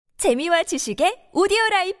재미와 지식의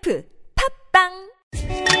오디오라이프 팝빵.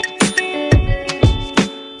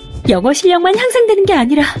 영어 실력만 향상되는 게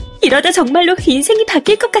아니라 이러다 정말로 인생이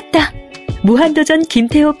바뀔 것 같다. 무한도전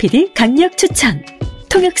김태호 PD 강력 추천.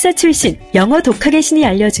 통역사 출신 영어 독학의 신이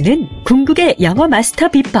알려주는 궁극의 영어 마스터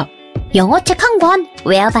비법. 영어책 한 권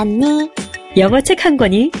외워봤니? 영어책 한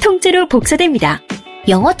권이 통째로 복사됩니다.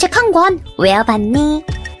 영어책 한 권 외워봤니?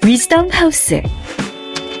 위즈덤 하우스.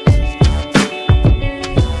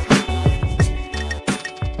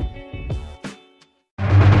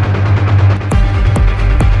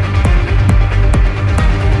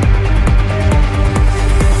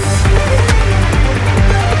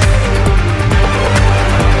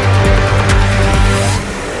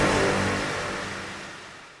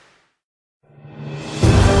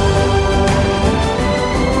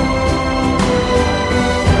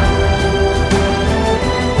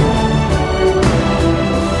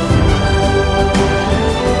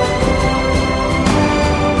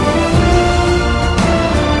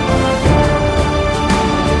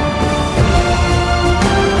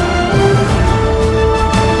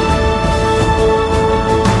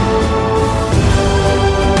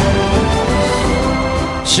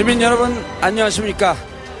 시민 여러분 안녕하십니까.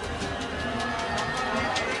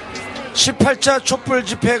 18차 촛불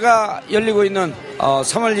집회가 열리고 있는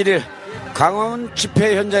 3월 1일 광화문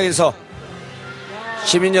집회 현장에서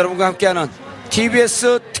시민 여러분과 함께하는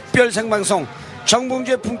TBS 특별 생방송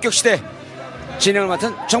정봉주의 품격시대 진행을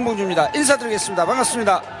맡은 정봉주입니다. 인사드리겠습니다.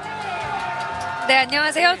 반갑습니다. 네,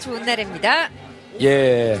 안녕하세요. 조은나래입니다.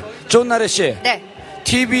 예, 조은나래 씨. 네.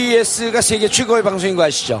 TBS가 세계 최고의 방송인 거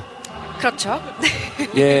아시죠? 그렇죠.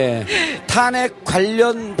 예, 탄핵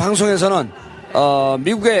관련 방송에서는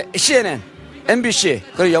미국의 CNN, MBC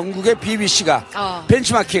그리고 영국의 BBC가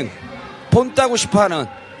벤치마킹 본따고 싶어하는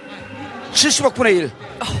 70억 분의 1.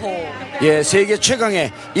 예, 세계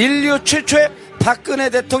최강의 인류 최초의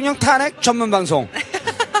박근혜 대통령 탄핵 전문 방송.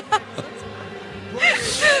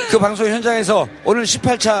 그 방송 현장에서 오늘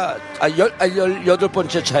 18차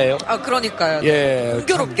 18번째 차예요. 그러니까요. 예,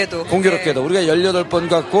 공교롭게도 네. 우리가 18번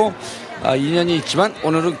갖고 인연이 있지만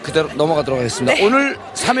오늘은 그대로 넘어가도록 하겠습니다. 네. 오늘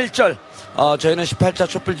 3.1절 저희는 18차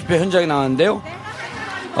촛불 집회 현장에 나왔는데요.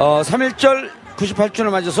 3.1절 98주년을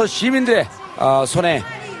맞아서 시민들의 손에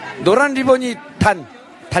노란 리본이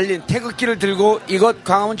달린 태극기를 들고 이곳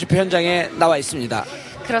광화문 집회 현장에 나와 있습니다.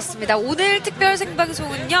 그렇습니다. 오늘 특별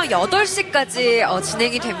생방송은요 8시까지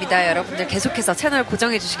진행이 됩니다. 여러분들 계속해서 채널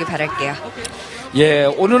고정해 주시기 바랄게요. 예,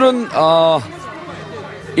 오늘은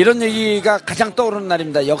이런 얘기가 가장 떠오르는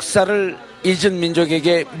날입니다. 역사를 잊은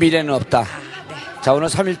민족에게 미래는 없다. 네. 자, 오늘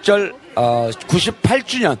 3.1절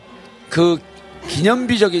 98주년 그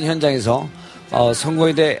기념비적인 현장에서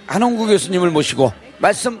성공회대 한홍구 교수님을 모시고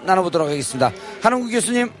말씀 나눠보도록 하겠습니다. 한홍구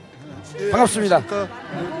교수님 반갑습니다.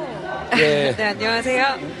 네, 안녕하세요.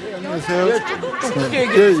 안녕하세요. 예, 좀 크게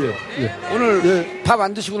얘기해. 예. 오늘 밥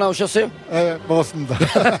안 드시고 나오셨어요? 예, 먹었습니다.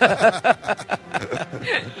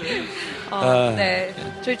 네.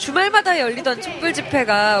 저희 주말마다 열리던 촛불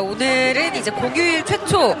집회가 오늘은 이제 공휴일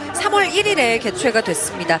최초 3월 1일에 개최가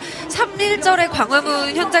됐습니다. 3.1절의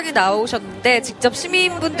광화문 현장에 나오셨는데 직접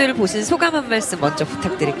시민분들 보신 소감 한 말씀 먼저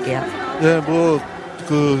부탁드릴게요. 예,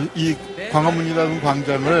 이 광화문이라는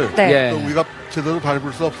광장을 네. 우리가 제대로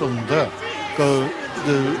밟을 수 없었는데,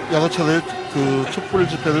 이제 여러 차례 촛불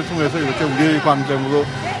집회를 통해서 이렇게 우리의 광장으로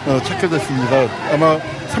찾게 됐습니다. 아마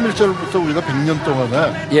 3.1절부터 우리가 100년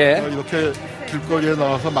동안에 이렇게 길거리에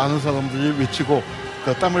나와서 많은 사람들이 외치고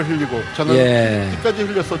땀을 흘리고 저는 피까지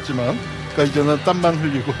흘렸었지만 이제는 땀만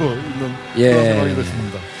흘리고 있는 그런 상황이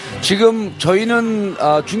됐습니다. 지금 저희는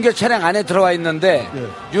중계 차량 안에 들어와 있는데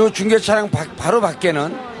이 중계 차량 바로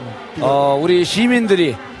밖에는 우리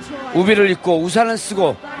시민들이 우비를 입고 우산을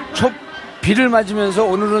쓰고 비를 맞으면서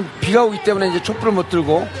오늘은 비가 오기 때문에 이제 촛불을 못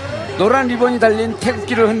들고 노란 리본이 달린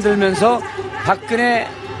태극기를 흔들면서 박근혜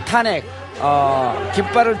탄핵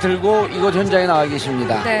깃발을 들고 이곳 현장에 나와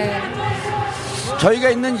계십니다. 네. 저희가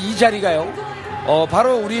있는 이 자리가요.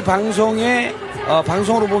 바로 우리 방송의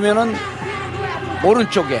방송으로 보면은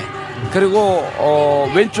오른쪽에 그리고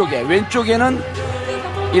왼쪽에는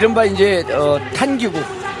이른바 이제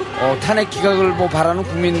탄기국 탄핵 기각을 바라는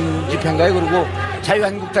국민 집회인가요? 그리고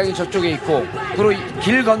자유한국당이 저쪽에 있고 그리고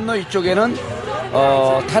길 건너 이쪽에는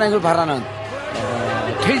탄핵을 바라는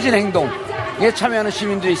퇴진 행동에 참여하는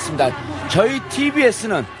시민들이 있습니다. 저희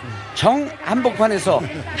TBS는 한복판에서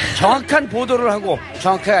정확한 보도를 하고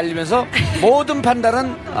정확하게 알리면서 모든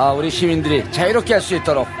판단은 우리 시민들이 자유롭게 할 수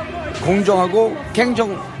있도록 공정하고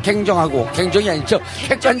갱정이 아니죠.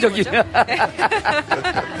 객관적인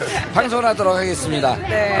방송을 하도록 하겠습니다.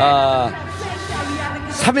 네.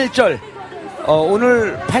 3.1절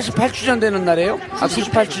오늘 88주년 되는 날이에요?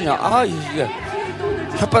 98주년. 이게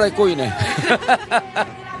혓바닥이 꼬이네.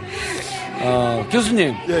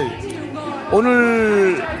 교수님. 예.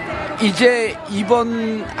 오늘 이제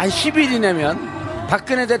이번 한 10일이내면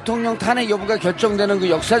박근혜 대통령 탄핵 여부가 결정되는 그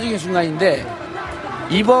역사적인 순간인데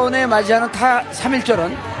이번에 맞이하는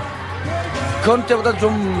 3.1절은 그건 때보다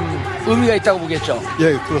좀 의미가 있다고 보겠죠?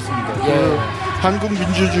 예, 그렇습니다. 예. 한국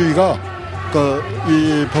민주주의가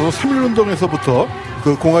바로 3.1운동에서부터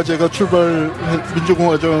그 공화제가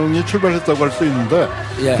민주공화정이 출발했다고 할 수 있는데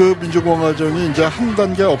예. 그 민주공화정이 이제 한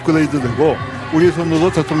단계 업그레이드되고 우리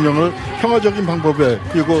손으로 대통령을 평화적인 방법에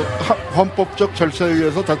그리고 헌법적 절차에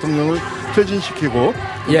의해서 대통령을 퇴진시키고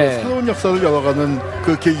예. 새로운 역사를 열어가는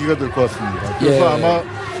그 계기가 될 것 같습니다. 그래서 아마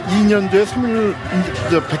 2년 뒤에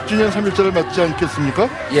 100주년 3.1절을 맞지 않겠습니까?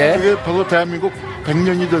 예. 그게 바로 대한민국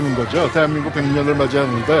 100년이 되는 거죠. 대한민국 100년을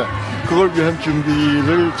맞이하는데 그걸 위한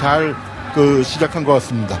준비를 잘 시작한 것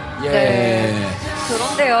같습니다. 예. 네.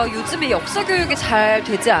 그런데요, 요즘에 역사 교육이 잘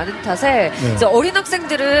되지 않은 탓에 이제 어린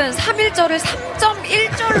학생들은 3.1절을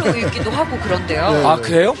 3.1절로 읽기도 하고 그런데요.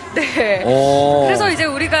 그래요? 네. 그래서 이제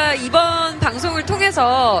우리가 이번 방송을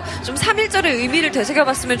통해서 좀 3.1절의 의미를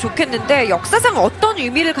되새겨봤으면 좋겠는데 역사상 어떤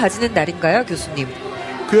의미를 가지는 날인가요, 교수님?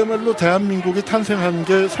 그야말로 대한민국이 탄생한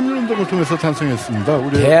게 3.1운동을 통해서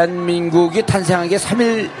탄생했습니다. 대한민국이 탄생한 게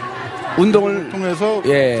 3.1 운동을 통해서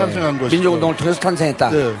탄생한 것이죠. 민족운동을 통해서 탄생했다.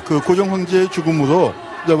 네, 그 고종 황제의 죽음으로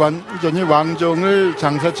이제 완전히 왕정을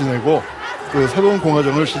장사 지내고 그 새로운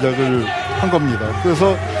공화정을 시작을 한 겁니다.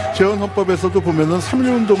 그래서 제헌헌법에서도 보면은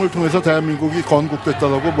 3.1운동을 통해서 대한민국이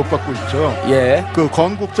건국됐다라고 못 받고 있죠. 예. 그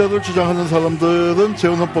건국자를 주장하는 사람들은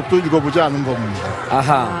제헌헌법도 읽어보지 않은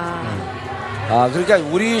겁니다. 그러니까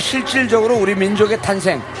우리 실질적으로 우리 민족의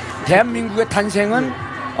탄생, 대한민국의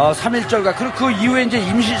탄생은 3.1절과 그리고 그 이후에 이제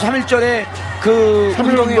임시 3.1절의 그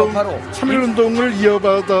운동의 여파로 3.1운동을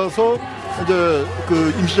이어받아서 이제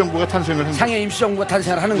그 임시정부가 탄생을 한 상해 임시정부가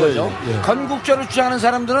탄생을 하는 거죠. 건국절을 주장하는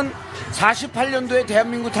사람들은 48년도에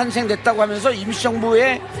대한민국 탄생됐다고 하면서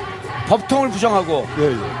임시정부의 법통을 부정하고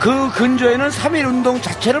그 근저에는 3.1운동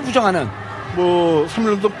자체를 부정하는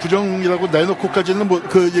 3.1운동 부정이라고 내놓고까지는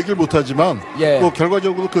그 얘기를 못하지만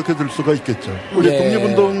결과적으로 그렇게 될 수가 있겠죠. 우리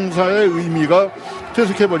독립운동사의 의미가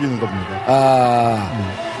퇴색해버리는 겁니다.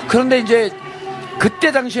 그런데 이제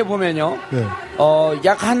그때 당시에 보면요,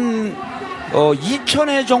 약 한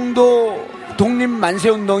 2,000회 정도 독립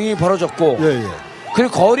만세운동이 벌어졌고,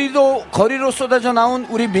 그리고 거리로 쏟아져 나온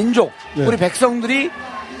우리 민족, 우리 백성들이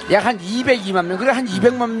약 한 202만 명, 그래 한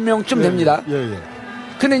 200만 명쯤 됩니다.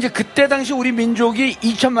 근데 이제 그때 당시 우리 민족이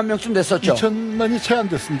 2천만 명쯤 됐었죠. 2천만이 채 안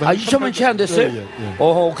됐습니다. 2천만 채 안 됐어요?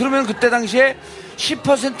 그러면 그때 당시에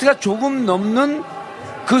 10%가 조금 넘는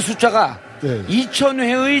그 숫자가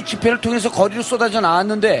 2,000회의 집회를 통해서 거리로 쏟아져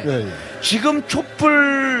나왔는데 지금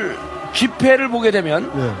촛불 집회를 보게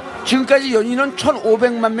되면 지금까지 연인은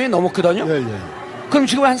 1,500만 명이 넘었거든요. 그럼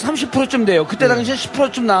지금 한 30%쯤 돼요. 그때 당시에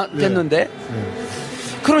 10%쯤 됐는데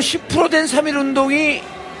그럼 10% 된 3.1운동이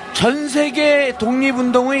전 세계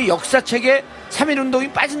독립운동의 역사책에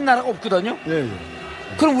 3.1운동이 빠진 나라가 없거든요.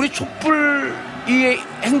 그럼 우리 촛불 이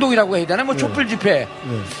행동이라고 해야 되나? 촛불 집회.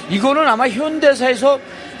 이거는 아마 현대사에서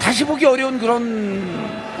다시 보기 어려운 그런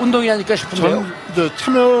운동이 아닐까 싶은데요.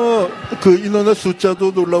 참여 그 인원의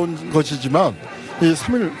숫자도 놀라운 것이지만 이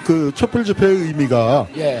 3.1 그 촛불 집회의 의미가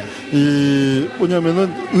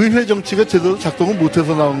뭐냐면은 의회 정치가 제대로 작동을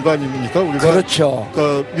못해서 나온 거 아닙니까? 우리가 그렇죠.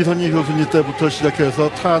 그러니까 미선희 교수님 때부터 시작해서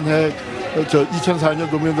탄핵, 2004년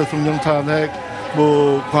노무현 대통령 탄핵,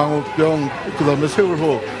 광우병, 그다음에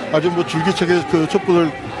세월호 아주 줄기차게 그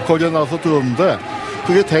촛불을 거려 나와서 들었는데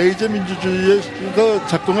그게 대의제 민주주의가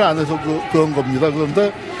작동을 안 해서 그런 겁니다.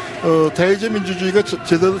 그런데 대의제 민주주의가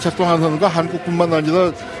제대로 작동 안 하는 건 한국뿐만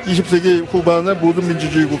아니라 20세기 후반에 모든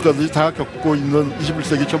민주주의 국가들이 다 겪고 있는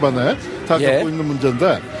 21세기 초반에 다 겪고 있는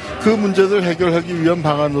문제인데 그 문제를 해결하기 위한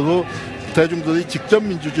방안으로 대중들의 직접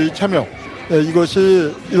민주주의 참여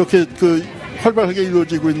이것이 이렇게 활발하게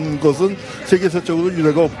이루어지고 있는 것은 세계사적으로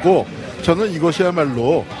유례가 없고 저는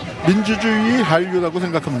이것이야말로 민주주의 한류라고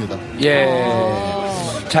생각합니다.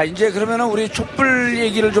 자, 이제 그러면은 우리 촛불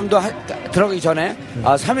얘기를 좀 더 들어가기 전에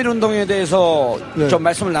 3.1운동에 대해서 좀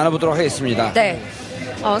말씀을 나눠보도록 하겠습니다.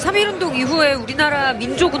 3.1운동 이후에 우리나라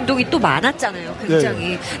민족운동이 또 많았잖아요.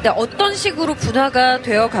 굉장히. 근데 어떤 식으로 분화가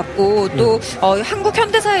되어갔고 또 한국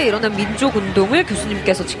현대사에 일어난 민족운동을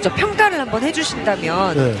교수님께서 직접 평가를 한번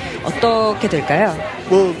해주신다면 어떻게 될까요?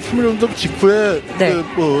 3.1운동 직후에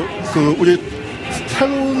우리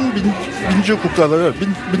새로운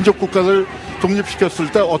민족국가를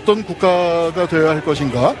독립시켰을 때 어떤 국가가 되어야 할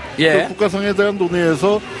것인가? 예. 그 국가성에 대한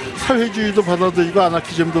논의에서 사회주의도 받아들이고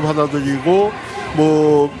아나키즘도 받아들이고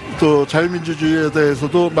또 자유민주주의에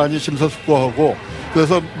대해서도 많이 심사숙고하고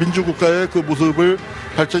그래서 민주국가의 그 모습을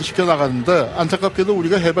발전시켜 나가는데 안타깝게도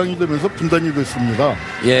우리가 해방이 되면서 분단이 됐습니다.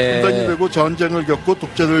 예. 분단이 되고 전쟁을 겪고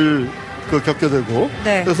독재를 겪게 되고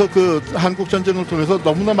네. 그래서 그 한국 전쟁을 통해서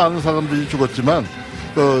너무나 많은 사람들이 죽었지만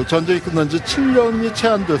전쟁이 끝난 지 7년이 채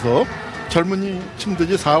안 돼서 젊은이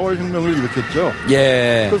층들이 4월 혁명을 일으켰죠.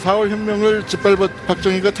 예. 그 4월 혁명을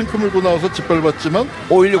박정희가 탱크 몰고 나와서 짓밟았지만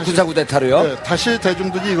 5.16 군사구 대타로요? 네, 다시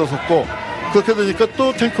대중들이 일어섰고 그렇게 되니까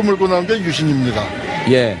또 탱크 몰고 나온 게 유신입니다.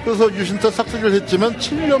 예. 그래서 유신 때 삭스를 했지만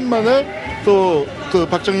 7년 만에 또 그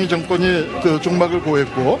박정희 정권이 그 종막을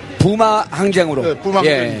고했고 부마 항쟁으로. 네, 부마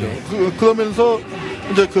항쟁이죠. 예. 그러면서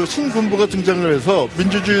이제 그 신군부가 등장을 해서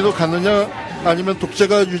민주주의로 가느냐 아니면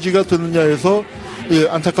독재가 유지가 되느냐에서 예,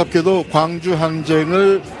 안타깝게도 광주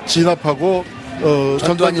항쟁을 진압하고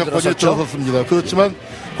전두환 정권이 들어섰습니다. 그렇지만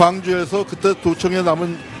광주에서 그때 도청에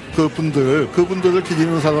남은 그분들을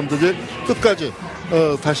기리는 사람들이 끝까지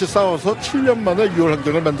다시 싸워서 7년 만에 6월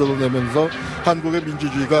항쟁을 만들어내면서 한국의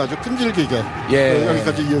민주주의가 아주 끈질기게 예.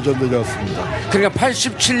 여기까지 이어져 내려왔습니다. 그러니까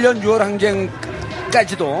 87년 6월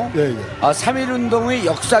항쟁까지도 예, 예. 3.1운동의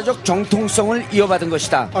역사적 정통성을 이어받은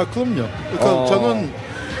것이다. 아, 그럼요. 그러니까 저는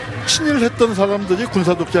친일했던 사람들이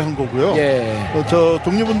군사독재한 거고요. 예. 저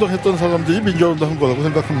독립운동 했던 사람들이 민주화운동 한 거라고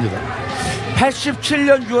생각합니다.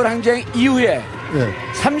 87년 6월 항쟁 이후에 예.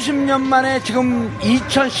 30년 만에 지금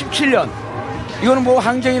 2017년 이거는 뭐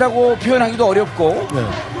항쟁이라고 표현하기도 어렵고 네.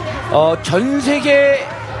 전 세계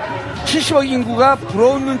 70억 인구가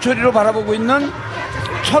부러운 눈초리로 바라보고 있는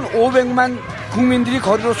 1,500만 국민들이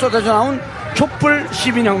거리로 쏟아져 나온 촛불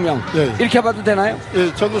시민혁명 예. 이렇게 봐도 되나요?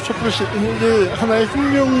 예, 저도 촛불 시민이 하나의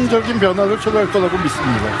혁명적인 변화를 초래할 거라고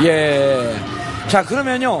믿습니다. 예. 자,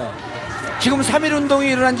 그러면요. 지금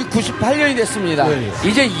 3.1운동이 일어난 지 98년이 됐습니다. 예.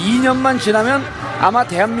 이제 2년만 지나면 아마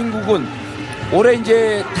대한민국은 올해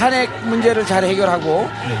이제 탄핵 문제를 잘 해결하고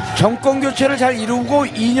정권 교체를 잘 이루고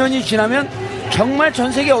 2년이 지나면 정말 전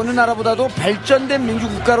세계 어느 나라보다도 발전된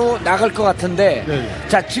민주국가로 나갈 것 같은데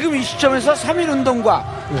자, 지금 이 시점에서 3.1운동과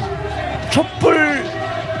촛불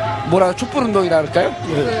운동이라 할까요?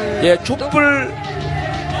 예, 촛불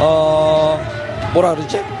뭐라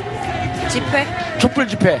그러지? 집회? 촛불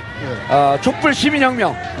집회, 촛불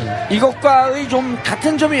시민혁명 이것과의 좀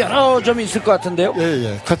같은 점이 여러 점이 있을 것 같은데요.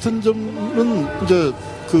 예. 같은 점은 이제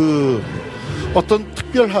그 어떤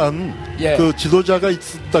특별한 그 지도자가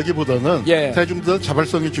있다기보다는 대중들의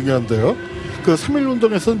자발성이 중요한데요. 그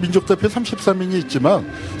 3.1운동에서는 민족대표 33인이 있지만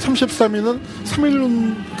 33인은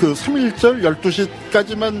 3.1절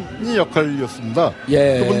 12시까지만이 역할이었습니다.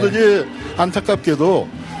 그분들이 안타깝게도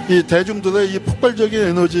이 대중들의 이 폭발적인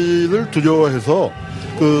에너지를 두려워해서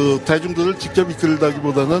그 대중들을 직접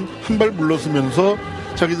이끌다기보다는 한 발 물러서면서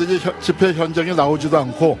자기들이 집회 현장에 나오지도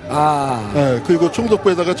않고 그리고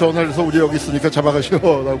총독부에다가 전화를 해서 우리 여기 있으니까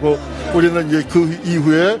잡아가시오라고 우리는 이제 그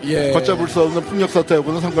이후에 걷잡을 수 없는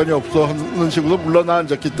폭력사태하고는 상관이 없어 하는 식으로 물러나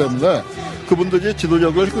앉았기 때문에 그분들이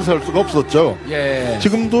지도력을 행사할 수가 없었죠.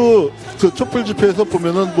 지금도 그 촛불 집회에서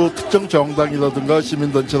보면은 뭐 특정 정당이라든가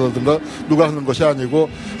시민단체라든가 누가 하는 것이 아니고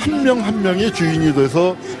한 명 한 명이 주인이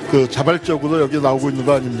돼서 그 자발적으로 여기 나오고 있는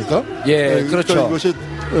거 아닙니까? 그렇죠. 그러니까 이것이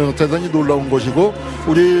대단히 놀라운 것이고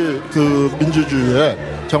우리 그 민주주의에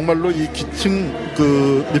정말로 이 기층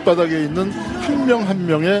그 밑바닥에 있는 한 명 한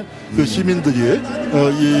명의 그 시민들이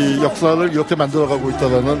이 역사를 이렇게 만들어가고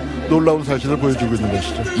있다는 놀라운 사실을 보여주고 있는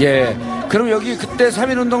것이죠. 그럼 여기 그때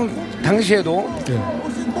 3.1운동 당시에도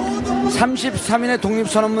 33인의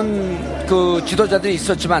독립선언문 그 지도자들이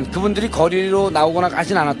있었지만 그분들이 거리로 나오거나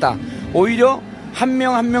가진 않았다. 오히려 한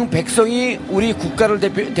명 한 명 백성이 우리 국가를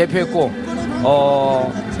대표했고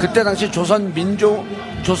그때 당시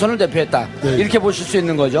조선을 대표했다. 이렇게 보실 수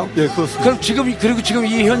있는 거죠. 그렇습니다. 그럼 지금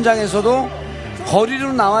이 현장에서도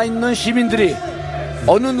거리로 나와 있는 시민들이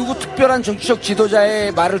어느 누구 특별한 정치적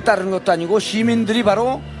지도자의 말을 따르는 것도 아니고 시민들이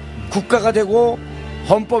바로 국가가 되고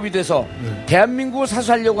헌법이 돼서 대한민국을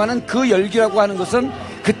사수하려고 하는 그 열기라고 하는 것은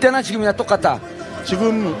그때나 지금이나 똑같다.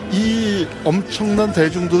 지금 이 엄청난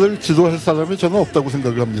대중들을 지도할 사람이 저는 없다고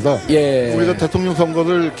생각을 합니다. 우리가 대통령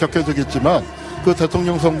선거를 겪게 되겠지만 그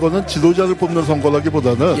대통령 선거는 지도자를 뽑는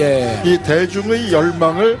선거라기보다는 이 대중의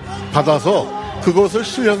열망을 받아서 그것을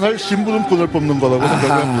실현할 심부름꾼을 뽑는 거라고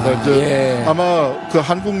생각을 합니다. 이제 아마 그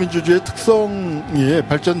한국 민주주의의 특성이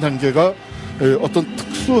발전 단계가 어떤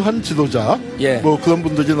특수한 지도자, 예. 뭐 그런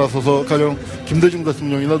분들이 나서서 가령 김대중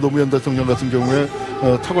대통령이나 노무현 대통령 같은 경우에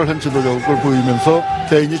탁월한 지도력을 보이면서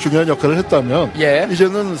개인이 중요한 역할을 했다면 예.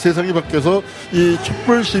 이제는 세상이 바뀌어서 이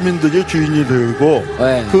촛불 시민들이 주인이 되고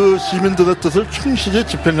예. 그 시민들의 뜻을 충실히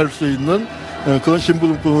집행할 수 있는 그런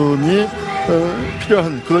신분이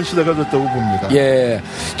필요한 그런 시대가 됐다고 봅니다. 예.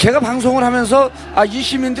 제가 방송을 하면서 이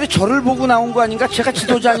시민들이 저를 보고 나온 거 아닌가? 제가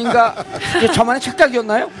지도자 아닌가? 저만의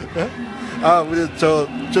착각이었나요? 예? 우리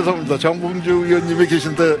죄송합니다. 정봉주 의원님이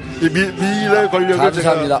계신데 이 미래 권력을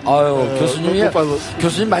감사합니다. 제가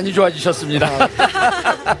교수님 많이 좋아지셨습니다.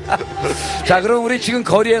 자, 그럼 우리 지금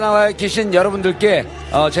거리에 나와 계신 여러분들께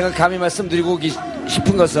제가 감히 말씀드리고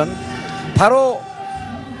싶은 것은 바로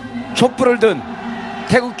촛불을 든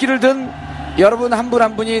태극기를 든 여러분 한 분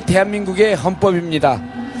한 분이 대한민국의 헌법입니다.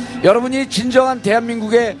 여러분이 진정한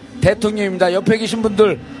대한민국의 대통령입니다. 옆에 계신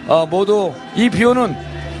분들 모두 이 비오는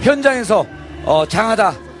현장에서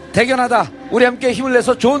장하다, 대견하다, 우리 함께 힘을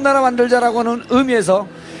내서 좋은 나라 만들자라고 하는 의미에서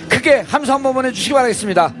크게 함성 한번 보내주시기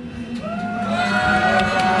바라겠습니다.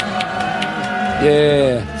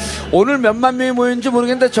 예, 오늘 몇만 명이 모였는지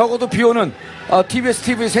모르겠는데 적어도 비오는 TBS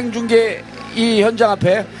TV 생중계 이 현장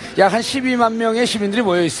앞에 약 한 12만 명의 시민들이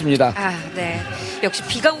모여 있습니다. 네. 역시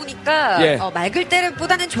비가 오니까 예. 맑을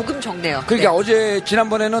때보다는 조금 적네요. 그러니까 네. 어제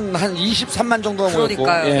지난번에는 한 23만 정도가 모였고.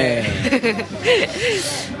 그러니까요. 예.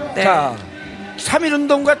 네. 자,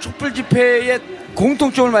 3.1운동과 촛불 집회의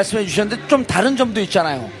공통점을 말씀해 주셨는데 좀 다른 점도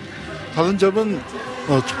있잖아요. 다른 점은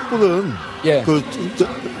촛불은 예.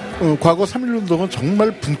 과거 3.1운동은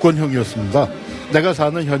정말 분권형이었습니다. 내가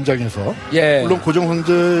사는 현장에서 예. 물론 고종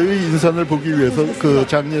황제의 인산을 보기 위해서 그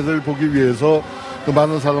장례를 보기 위해서 그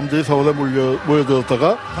많은 사람들이 서울에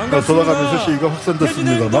모여들었다가 돌아가면서 시위가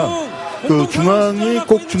확산됐습니다만 그 중앙이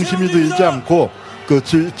꼭 중심이 되지 않고 그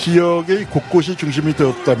지역의 곳곳이 중심이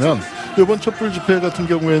되었다면 이번 촛불 집회 같은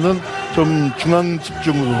경우에는 좀 중앙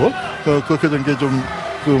집중으로 그렇게 된 게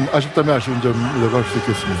좀 아쉽다면 아쉬운 점이라고 할 수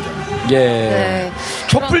있겠습니다. 예. 네.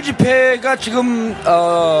 촛불 집회가 지금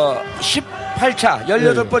 18차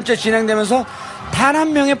 18번째 진행되면서 단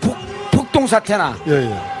한 명의 폭동 사태나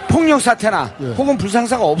폭력 사태나 혹은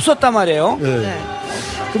불상사가 없었단 말이에요.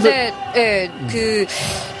 근데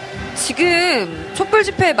지금 촛불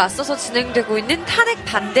집회에 맞서서 진행되고 있는 탄핵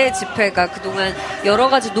반대 집회가 그동안 여러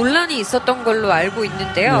가지 논란이 있었던 걸로 알고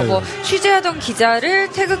있는데요. 뭐 취재하던 기자를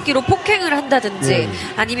태극기로 폭행을 한다든지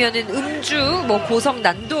아니면은 음주, 뭐 고성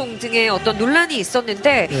난동 등의 어떤 논란이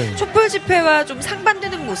있었는데 촛불 집회와 좀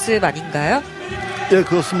상반되는 모습 아닌가요? 예,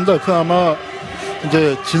 그렇습니다. 그 아마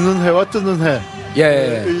이제 지는 해와 뜨는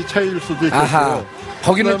해의 차이일 수도 있겠고요.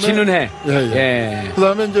 거기는 지는 해.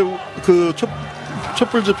 그다음에 이제 그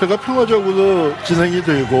촛불 집회가 평화적으로 진행이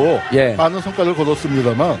되고 많은 성과를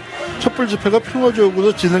거뒀습니다만 촛불 집회가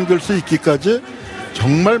평화적으로 진행될 수 있기까지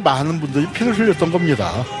정말 많은 분들이 피를 흘렸던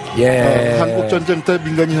겁니다. 한국전쟁 때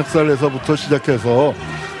민간인 학살에서부터 시작해서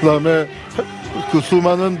그다음에 그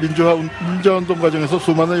수많은 민주화운동 과정에서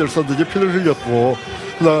수많은 열사들이 피를 흘렸고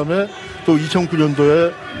그다음에 또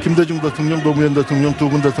 2009년도에 김대중 대통령, 노무현 대통령 두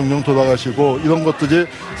분 대통령 돌아가시고 이런 것들이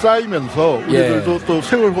쌓이면서 우리들도 또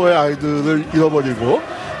세월호의 아이들을 잃어버리고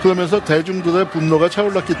그러면서 대중들의 분노가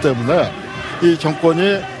차올랐기 때문에 이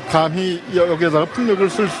정권이 감히 여기에다가 폭력을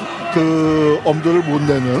쓸 그 엄두를 못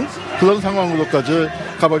내는 그런 상황으로까지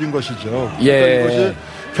가버린 것이죠. 그러니까 이것이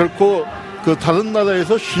결코 그 다른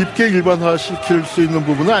나라에서 쉽게 일반화시킬 수 있는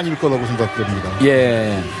부분은 아닐 거라고 생각됩니다.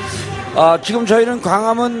 지금 저희는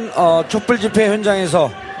광화문 촛불 집회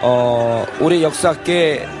현장에서 우리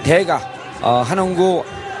역사학계 대가 한홍구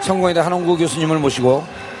성공회대 한홍구 교수님을 모시고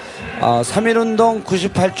 3.1운동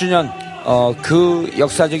 98주년 그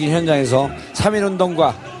역사적인 현장에서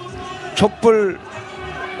 3.1운동과 촛불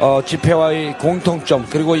집회와의 공통점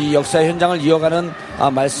그리고 이 역사의 현장을 이어가는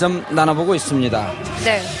말씀 나눠보고 있습니다.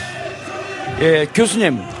 네. 예,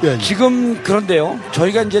 교수님. 지금 그런데요.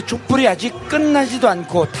 저희가 이제 촛불이 아직 끝나지도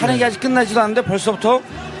않고 탄핵이 아직 끝나지도 않는데 벌써부터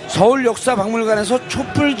서울 역사박물관에서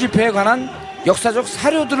촛불 집회에 관한 역사적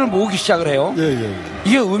사료들을 모으기 시작을 해요.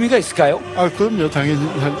 이게 의미가 있을까요? 그럼요. 당연히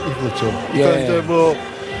그렇죠. 그러니까 이제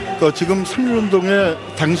지금 3.1운동의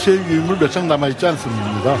당시의 유물을 몇 장 남아있지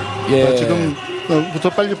않습니다.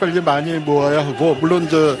 지금부터 빨리빨리 많이 모아야 하고 물론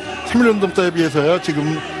이제 3.1운동 때에 비해서야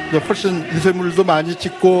지금 훨씬 인쇄물도 많이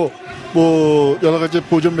찍고 뭐 여러 가지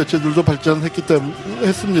보존 매체들도 발전했기 때문에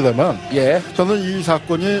했습니다만 저는 이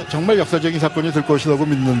사건이 정말 역사적인 사건이 될 것이라고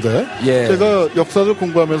믿는데 제가 역사를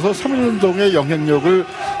공부하면서 3.1운동의 영향력을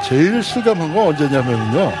제일 실감한 건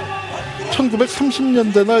언제냐면요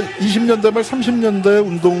 1930년대나 20년대 말 30년대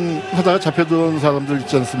운동하다가 잡혀들어온 사람들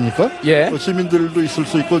있지 않습니까? 시민들도 있을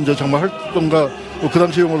수 있고 이제 정말 활동가 그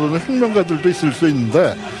당시 용어로는 혁명가들도 있을 수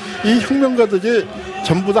있는데 이 혁명가들이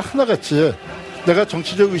전부 다 하나같이 내가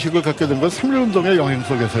정치적 의식을 갖게 된 건 3.1운동의 영향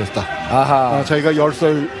속에서였다. 자기가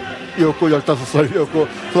 10살이었고 15살이었고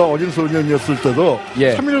그 어린 소년이었을 때도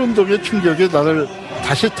 3.1운동의 충격이 나를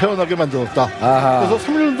다시 태어나게 만들었다. 그래서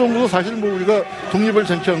 3.1운동으로 사실 뭐 우리가 독립을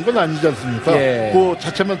쟁취한 건 아니지 않습니까? 그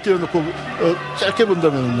자체만 띄워놓고 짧게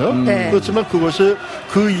본다면요. 그렇지만 그것이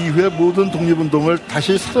그 이후에 모든 독립운동을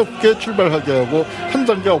다시 새롭게 출발하게 하고 한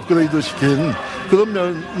단계 업그레이드 시킨 그런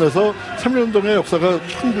면에서 3.1운동의 역사가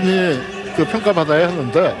충분히 평가받아야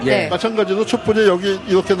하는데 마찬가지로 촛불이 여기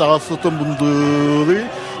이렇게 나왔었던 분들의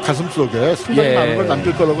가슴 속에 상당히 많은 걸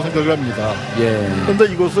남길 거라고 생각을 합니다. 그런데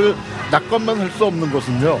이것을 낙관만 할 수 없는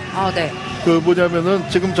것은요. 뭐냐면은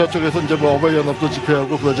지금 저쪽에서 이제 뭐 어버이연합도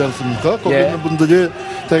집회하고 그러지 않습니까? 거기 있는 분들이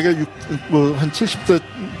대개 한 70대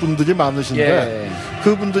분들이 많으신데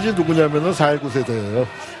그분들이 누구냐면은 4.19 세대예요.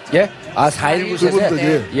 4.19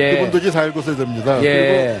 세대? 그분들이 4.19 세대입니다.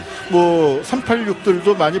 그리고 뭐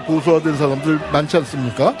 386들도 많이 보수화된 사람들 많지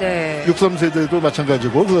않습니까? 63 세대도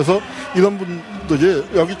마찬가지고 그래서 이런 분들이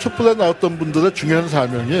여기 촛불에 나왔던 분들의 중요한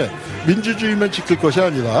사명이 민주주의만 지킬 것이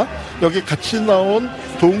아니라 여기 같이 나온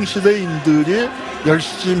동시대인들이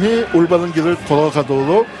열심히 올바른 길을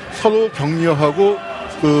걸어가도록 서로 격려하고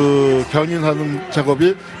견인하는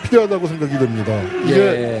작업이 필요하다고 생각이 됩니다.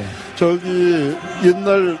 이게 저기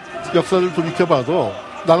옛날 역사를 돌이켜봐도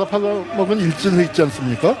나라 팔아먹은 일진회 있지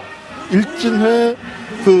않습니까? 일진회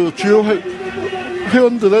주요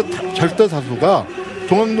회원들의 절대 다수가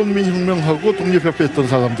동학농민혁명하고 독립협회에 있던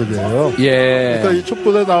사람들이에요. 그러니까 이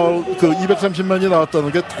촛불에 230만이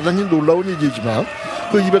나왔다는 게 대단히 놀라운 일이지만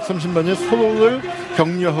그 230만이 서로를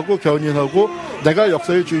격려하고 견인하고 내가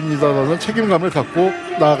역사의 주인이다라는 책임감을 갖고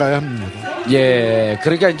나아가야 합니다.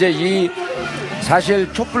 그러니까 이제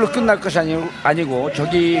사실 촛불로 끝날 것이 아니고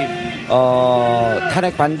저기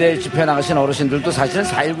탄핵 반대 집회 나가신 어르신들도 사실은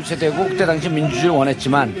 4.19 세대고 그때 당시 민주주의를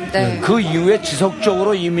원했지만 그 이후에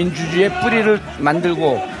지속적으로 이 민주주의의 뿌리를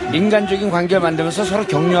만들고 인간적인 관계를 만들면서 서로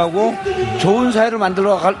격려하고 좋은 사회를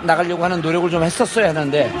만들어 나가려고 하는 노력을 좀 했었어야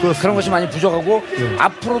하는데 그런 것이 많이 부족하고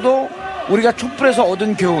앞으로도 우리가 촛불에서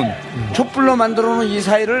얻은 교훈 촛불로 만들어놓은 이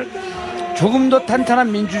사회를 조금 더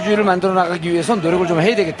탄탄한 민주주의를 만들어 나가기 위해서 노력을 좀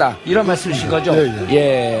해야 되겠다. 이런 말씀이신 거죠?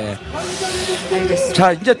 알겠습니다.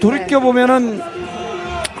 자, 이제 돌이켜보면은,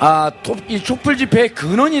 이 촛불 집회의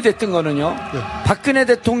근원이 됐던 거는요. 박근혜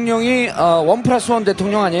대통령이, 1+1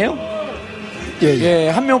 대통령 아니에요?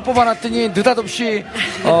 한 명 뽑아놨더니 느닷없이,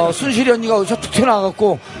 순실이 언니가 어디서 툭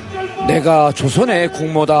튀어나와갖고, 내가 조선의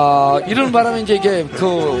국모다. 이런 바람에 이제 이게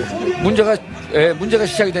문제가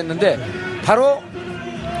시작이 됐는데, 바로,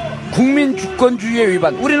 국민 주권주의의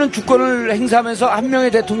위반. 우리는 주권을 행사하면서 한 명의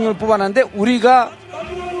대통령을 뽑아놨는데 우리가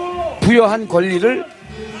부여한 권리를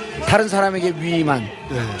다른 사람에게 위임한,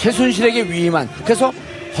 최순실에게 위임한. 그래서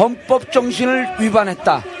헌법 정신을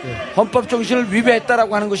위반했다. 헌법 정신을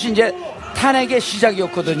위배했다라고 하는 것이 이제 탄핵의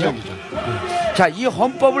시작이었거든요. 자, 이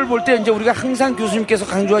헌법을 볼 때 이제 우리가 항상 교수님께서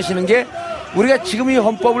강조하시는 게 우리가 지금 이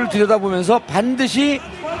헌법을 들여다보면서 반드시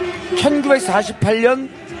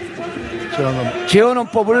 1948년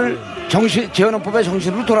제헌헌법의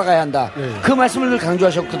정신으로 돌아가야 한다. 그 말씀을 늘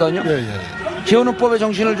강조하셨거든요. 제헌헌법의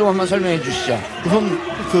정신을 좀 한번 설명해 주시죠. 우선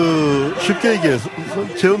쉽게 얘기해서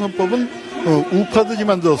제헌헌법은 우파들이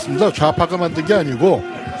만들었습니다. 좌파가 만든 게 아니고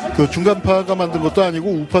중간파가 만든 것도 아니고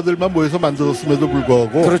우파들만 모여서 만들었음에도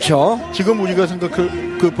불구하고 그렇죠. 지금 우리가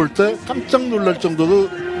볼 때 깜짝 놀랄 정도로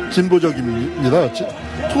진보적입니다.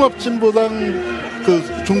 통합진보당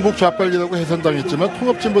중복 좌빨이라고 해산당했지만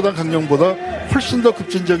통합진보당 강령보다 훨씬 더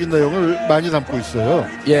급진적인 내용을 많이 담고 있어요.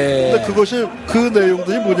 근데 그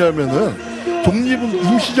내용들이 뭐냐면은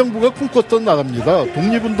임시정부가 꿈꿨던 나라입니다.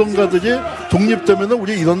 독립운동가들이 독립되면은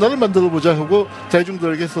우리 이런 나라를 만들어보자 하고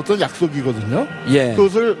대중들에게 했었던 약속이거든요.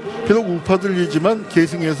 그것을 비록 우파들이지만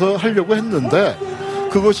계승해서 하려고 했는데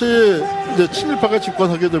그것이 이제 친일파가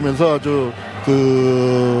집권하게 되면서 아주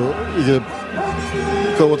이게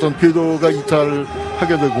어떤 궤도가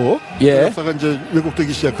이탈하게 되고 역사가 이제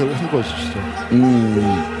왜곡되기 시작한 것이죠.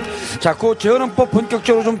 자, 그 제헌헌법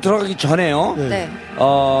본격적으로 좀 들어가기 전에요.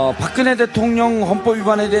 박근혜 대통령 헌법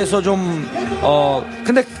위반에 대해서 좀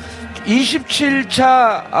근데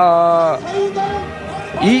 27차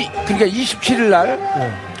그러니까 27일 날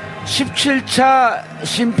 17차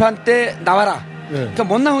심판 때 나와라. 그러니까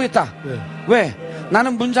못 나오겠다. 왜?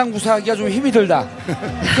 나는 문장 구사하기가 좀 힘이 들다.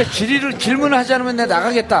 그러니까 질문을 하지 않으면 내가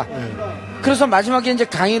나가겠다. 그래서 마지막에 이제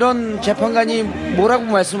강일원 재판관이 뭐라고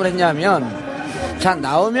말씀을 했냐면, 자,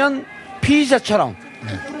 나오면 피의자처럼,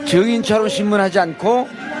 증인처럼 신문하지 않고,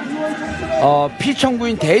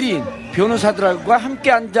 피청구인 대리인, 변호사들과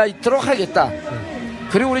함께 앉아있도록 하겠다.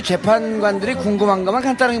 그리고 우리 재판관들이 궁금한 것만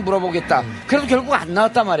간단하게 물어보겠다. 그래도 결국 안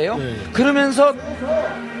나왔단 말이에요. 그러면서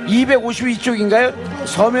 252쪽인가요?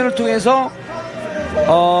 서면을 통해서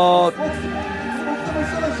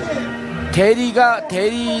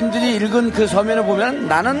대리인들이 읽은 그 서면을 보면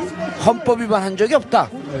나는 헌법 위반한 적이 없다.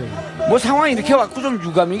 뭐 상황이 이렇게 왔고 좀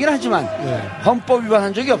유감이긴 하지만 헌법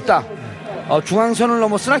위반한 적이 없다. 중앙선을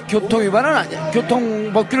넘었으나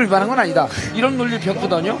교통법규를 위반한 건 아니다. 이런 논리를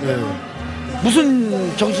폈거든요.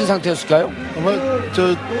 무슨 정신 상태였을까요? 아마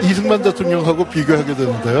이승만 대통령하고 비교하게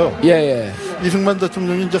되는데요. 예. 이승만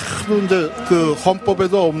대통령이 이제 하도 이제 그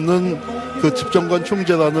헌법에도 없는 그 집정관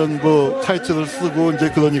총재라는 뭐 타이틀을 쓰고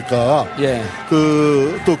이제 그러니까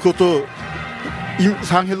또 그것도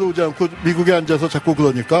상해도 오지 않고 미국에 앉아서 자꾸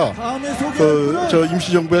그러니까 저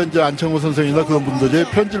임시정부에 이제 안창호 선생이나 그런 분들이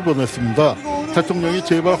편지를 보냈습니다. 대통령이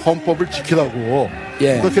제발 헌법을 지키라고.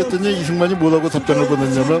 그렇게 했더니 이승만이 뭐라고 답장을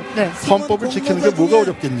보냈냐면 헌법을 지키는 게 뭐가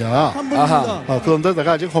어렵겠냐. 그런데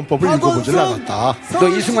내가 아직 헌법을 읽어보질 않았다. 너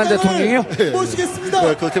이승만 대통령이요?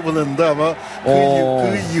 모시겠습니다. 그렇게 보냈는데 아마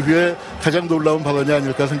그 이후에 가장 놀라운 발언이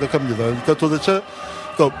아닐까 생각합니다. 그러니까 도대체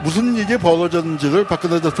무슨 일이 벌어졌는지를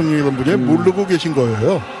박근혜 대통령 이런 분이 모르고 계신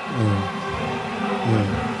거예요.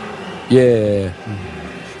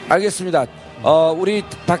 알겠습니다. 우리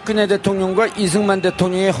박근혜 대통령과 이승만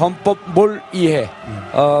대통령의 헌법 몰이해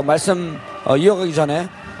말씀 이어가기 전에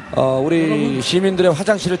우리 시민들의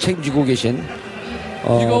화장실을 책임지고 계신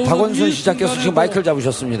박원순 시장께서 지금 마이크를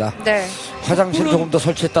잡으셨습니다. 네. 화장실을 조금 더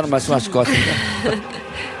설치했다는 말씀하실 것 같습니다.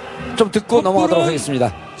 좀 듣고 넘어가도록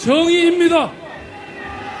하겠습니다. 정의입니다.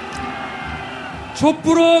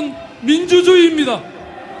 촛불은 민주주의입니다.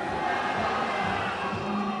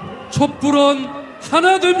 촛불은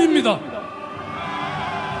하나됨입니다.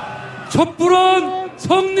 촛불은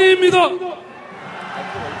승리입니다.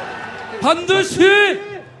 반드시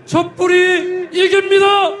촛불이 이깁니다.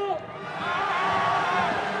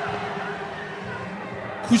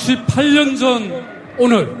 98년 전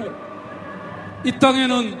오늘 이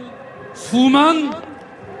땅에는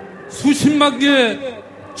수십만 개의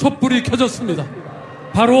촛불이 켜졌습니다.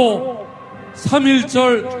 바로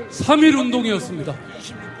 3.1절 3.1운동이었습니다.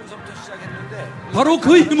 바로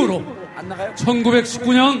그 힘으로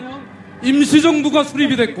 1919년 임시정부가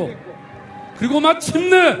수립이 됐고 그리고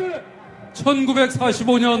마침내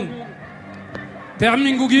 1945년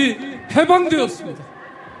대한민국이 해방되었습니다.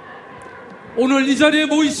 오늘 이 자리에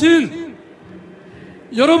모이신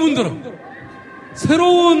여러분들은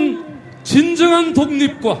새로운 진정한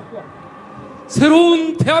독립과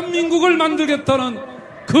새로운 대한민국을 만들겠다는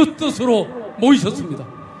그 뜻으로 모이셨습니다.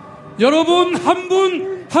 여러분 한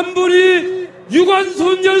분 한 분이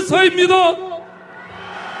유관순 열사입니다.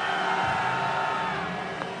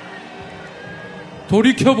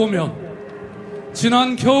 돌이켜보면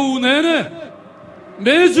지난 겨우 내내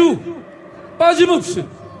매주 빠짐없이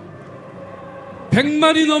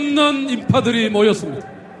 100만이 넘는 인파들이 모였습니다.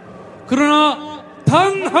 그러나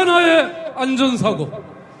단 하나의 안전사고,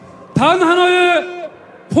 단 하나의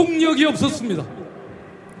폭력이 없었습니다.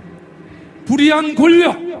 불의한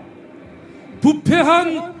권력,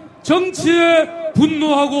 부패한 정치에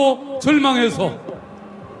분노하고 절망해서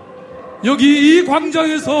여기 이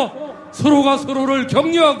광장에서 서로가 서로를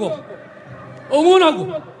격려하고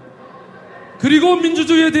응원하고 그리고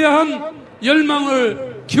민주주의에 대한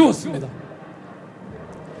열망을 키웠습니다.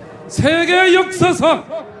 세계 역사상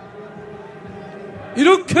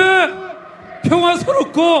이렇게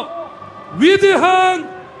평화스럽고 위대한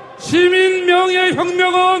시민 명예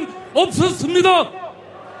혁명은 없었습니다.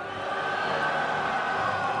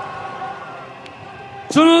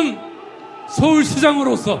 저는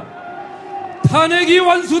서울시장으로서 탄핵이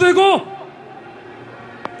완수되고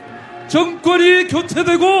정권이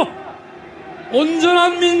교체되고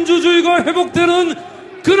온전한 민주주의가 회복되는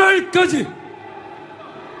그날까지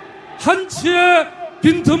한치의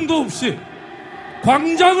빈틈도 없이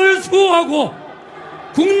광장을 수호하고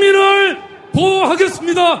국민을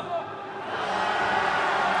보호하겠습니다.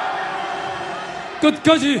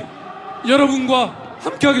 끝까지 여러분과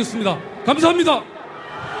함께하겠습니다. 감사합니다.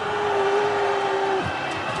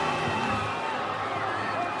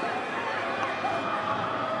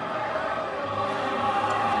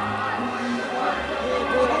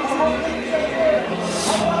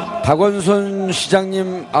 박원순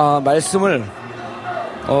시장님 말씀을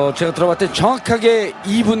제가 들어봤더니 정확하게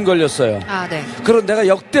 2분 걸렸어요. 네. 그런 내가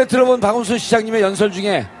역대 들어본 박원순 시장님의 연설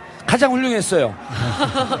중에 가장 훌륭했어요.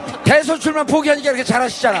 대선출마 포기하니까 이렇게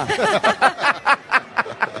잘하시잖아.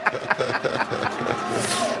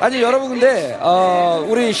 아니 여러분 근데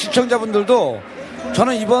우리 시청자분들도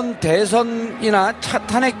저는 이번 대선이나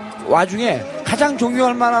탄핵 와중에 가장 가장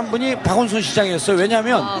존경할 만한 분이 박원순 시장이었어요.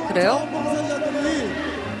 왜냐하면 그래요?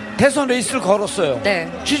 대선 레이스를 걸었어요.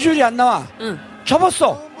 네. 지지율이 안 나와.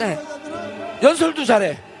 접었어. 네. 연설도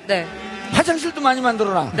잘해. 네. 화장실도 많이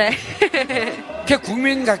만들어놔. 네.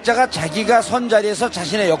 국민 각자가 자기가 선 자리에서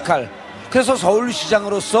자신의 역할. 그래서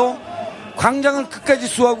서울시장으로서 광장을 끝까지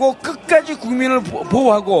수호하고 끝까지 국민을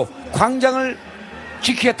보호하고 광장을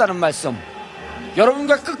지키겠다는 말씀.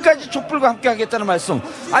 여러분과 끝까지 촛불과 함께 하겠다는 말씀.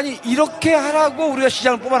 아니 이렇게 하라고 우리가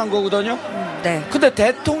시장을 뽑아낸 거거든요. 네. 근데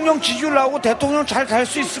대통령 지지율 나오고 대통령 잘 갈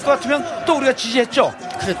수 있을 것 같으면 또 우리가 지지했죠.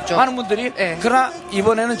 그렇죠. 많은 분들이. 네. 그러나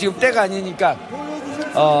이번에는 지금 때가 아니니까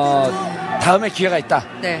다음에 기회가 있다.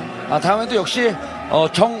 네. 다음에도 역시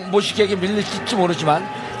정모식에게 밀릴지 모르지만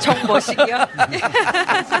정모식이요?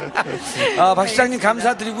 박 시장님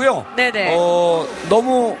감사드리고요. 네네.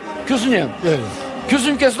 너무 교수님. 네.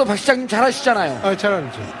 교수님께서도 박 시장님 잘하시잖아요. 잘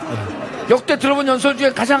알죠. 역대 들어본 연설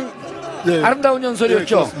중에 가장 아름다운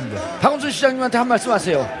연설이었죠. 박원순 시장님한테 한 말씀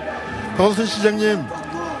하세요. 박원순 시장님,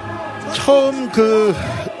 처음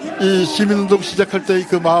이 시민운동 시작할 때의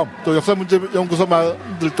그 마음, 또 역사문제연구소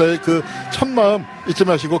만들 때의 그 첫 마음 잊지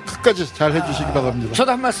마시고 끝까지 잘 해주시기 바랍니다.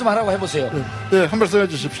 저도 한 말씀 하라고 해보세요. 네, 한 말씀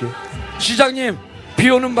해주십시오. 시장님, 비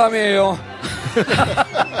오는 밤이에요.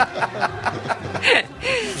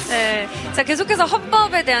 네. 자, 계속해서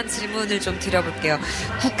헌법에 대한 질문을 좀 드려볼게요.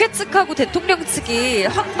 국회 측하고 대통령 측이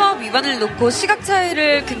헌법 위반을 놓고 시각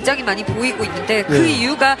차이를 굉장히 많이 보이고 있는데 그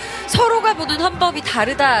이유가 서로가 보는 헌법이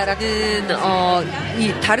다르다라는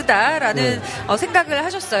생각을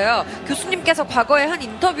하셨어요. 교수님께서 과거에 한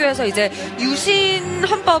인터뷰에서 이제 유신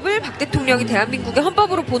헌법을 박 대통령이 대한민국의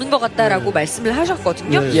헌법으로 보는 것 같다라고 말씀을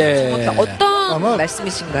하셨거든요. 어떤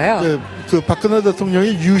말씀이신가요? 네, 박근혜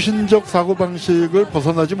대통령이 유신적 사고방식을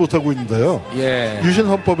벗어나지 못하고 있는데요. 유신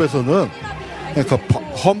헌법에서는 그러니까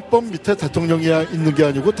헌법 밑에 대통령이 있는 게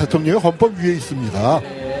아니고 대통령이 헌법 위에 있습니다.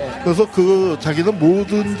 그래서 자기는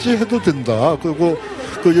뭐든지 해도 된다. 그리고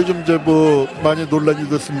요즘 이제 많이 논란이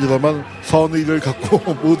됐습니다만 선의를 갖고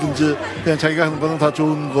뭐든지 그냥 자기가 하는 거는 다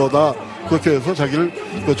좋은 거다. 그렇게 해서 자기를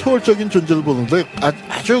초월적인 존재를 보는데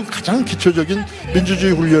아주 가장 기초적인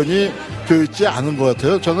민주주의 훈련이 되어 있지 않은 것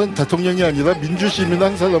같아요. 저는 대통령이 아니라 민주시민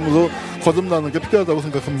한 사람으로 거듭나는 게 필요하다고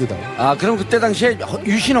생각합니다. 그럼 그때 당시에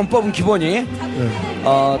유신헌법은 기본이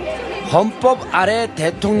헌법 아래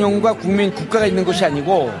대통령과 국민 국가가 있는 것이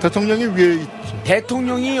아니고 대통령이 위에 있죠.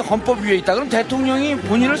 대통령이 헌법 위에 있다. 그럼 대통령이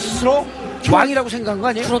본인을 스스로 왕이라고 생각한 거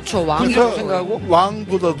아니에요? 그렇죠. 왕이라고 그러니까 생각하고.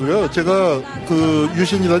 왕보다도요. 제가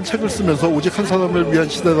유신이라는 책을 쓰면서 오직 한 사람을 위한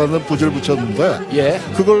시대라는 부제를 붙였는데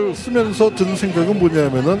그걸 쓰면서 드는 생각은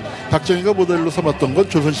뭐냐면은 박정희가 모델로 삼았던 건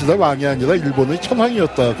조선시대 왕이 아니라 일본의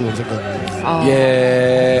천황이었다. 그런 생각입니다.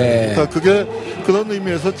 그러니까 그게 그런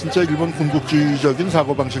의미에서 진짜 일본 군국주의적인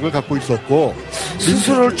사고방식을 갖고 있었고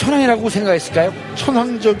스스로를 천황이라고 생각했을까요?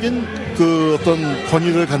 천황적인 어떤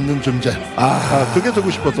권위를 갖는 존재. 그게 되고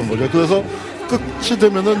싶었던 거죠. 그래서 끝이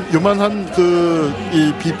되면은 요만한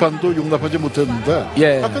이 비판도 용납하지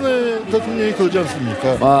못했는데 박근혜 대통령이 그러지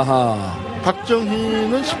않습니까?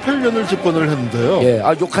 박정희는 18년을 집권을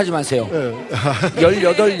했는데요. 욕하지 마세요.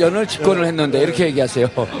 18년을 집권을 했는데 이렇게 얘기하세요.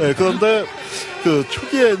 그런데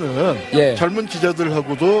초기에는 젊은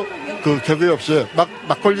기자들하고도 격의 없이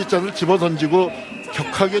막걸리 잔을 집어 던지고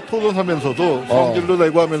격하게 토론하면서도 성질로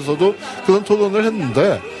내고 하면서도 그런 토론을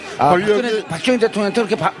했는데 권력이 박정희 대통령한테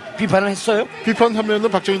그렇게 비판을 했어요? 비판하면은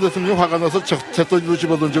박정희 대통령이 화가 나서 잿더니도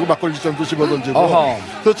집어던지고 막걸리 잔도 집어던지고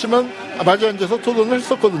그렇지만 마주 앉아서 토론을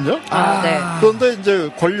했었거든요. 그런데 이제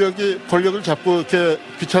권력을 잡고 이렇게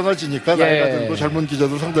귀찮아지니까 나이가 들고 젊은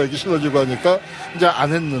기자들 상대하기 싫어지고 하니까 이제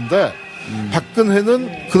안 했는데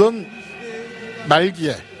박근혜는 그런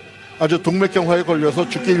말기에 아주 동맥경화에 걸려서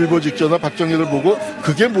죽기 일보 직전에 박정희를 보고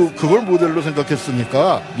그걸 모델로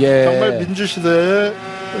생각했으니까 정말 민주시대에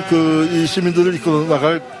이 시민들을 이끌어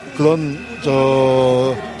나갈 그런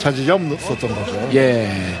자질이 없었던 거죠.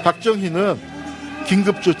 박정희는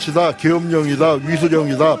긴급조치다, 계엄령이다,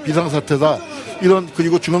 위수령이다, 비상사태다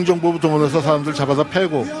그리고 중앙정보부 동원해서 사람들 잡아다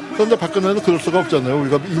패고 그런데 박근혜는 그럴 수가 없잖아요.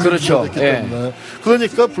 우리가 그렇죠. 됐기 때문에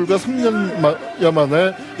그러니까 불과 3년여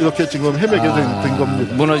만에 이렇게 지금 헤매게 된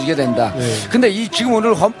겁니다. 무너지게 된다. 근데 지금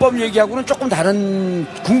오늘 헌법 얘기하고는 조금 다른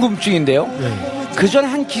궁금증인데요. 그전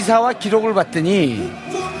한 기사와 기록을 봤더니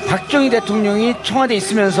박정희 대통령이 청와대에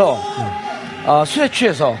있으면서 술에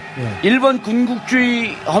취해서 일본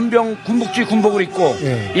군국주의 헌병 군복주의 군복을 입고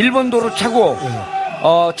일본도로 차고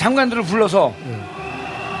장관들을 불러서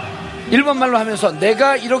일본 말로 하면서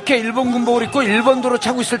내가 이렇게 일본 군복을 입고 일본도로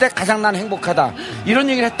차고 있을 때 가장 난 행복하다 이런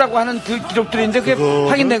얘기를 했다고 하는 그 기록들인데 그게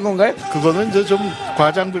확인된 건가요? 그거는 이제 좀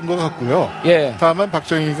과장된 것 같고요. 다만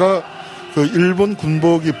박정희가 일본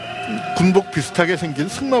군복 군복 비슷하게 생긴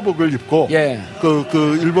승마복을 입고 예.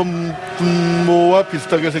 그 일본 군모와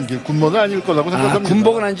비슷하게 생긴 군모는 아닐 거라고 생각합니다.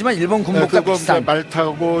 군복은 아니지만 일본 군복과 비슷한 말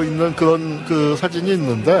타고 있는 그런 그 사진이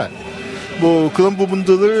있는데 뭐 그런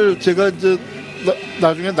부분들을 제가 이제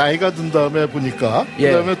나중에 나이가 든 다음에 보니까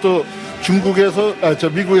그다음에 또 중국에서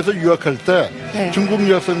미국에서 유학할 때 중국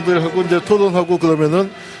유학생들하고 이제 토론하고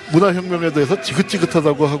그러면은 문화혁명에 대해서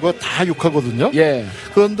지긋지긋하다고 하고 다 욕하거든요. 예.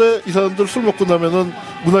 그런데 이 사람들 술 먹고 나면은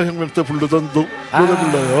문화혁명 때 부르던 노래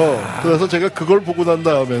불러요. 그래서 제가 그걸 보고 난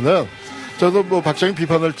다음에는 저도 뭐 박정희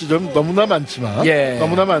비판할 지점 너무나 많지만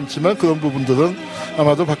그런 부분들은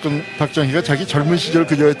아마도 박정희가 자기 젊은 시절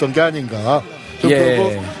그려했던 게 아닌가.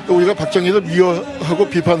 그리고 우리가 박정희를 미워하고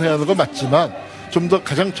비판해야 하는 건 맞지만 좀 더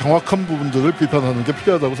가장 정확한 부분들을 비판하는 게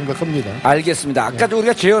필요하다고 생각합니다. 알겠습니다. 아까도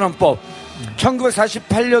우리가 제헌헌법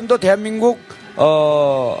 1948년도 대한민국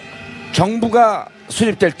정부가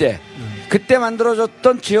수립될 때 그때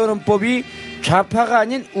만들어졌던 제헌헌법이 좌파가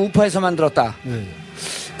아닌 우파에서 만들었다.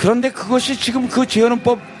 그런데 그것이 지금 그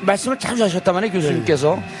제헌헌법 말씀을 자주 하셨다만요,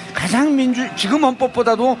 교수님께서. 가장 지금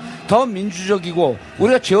헌법보다도 더 민주적이고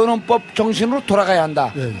우리가 제헌헌법 정신으로 돌아가야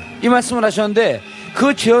한다. 이 말씀을 하셨는데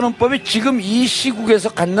그 제헌헌법이 지금 이 시국에서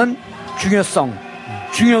갖는 중요성,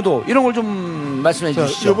 중요도 이런 걸 좀 말씀해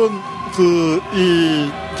주시죠. 이번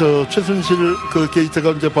최순실 그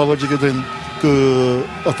게이트가 이제 벌어지게 된 그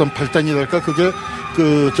어떤 발단이랄까 그게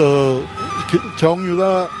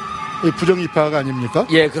정유라 부정 입학 아닙니까?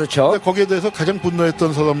 예, 그렇죠. 근데 거기에 대해서 가장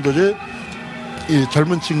분노했던 사람들이 이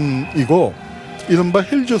젊은 층이고 이른바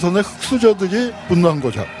헬조선의 흑수저들이 분노한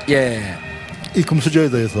거죠. 예. 이 금수저에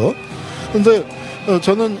대해서. 근데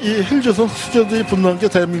저는 이 헬조선 흑수저들이 분노한 게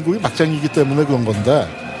대한민국이 막장이기 때문에 그런 건데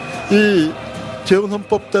이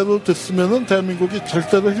제헌헌법대로 됐으면은 대한민국이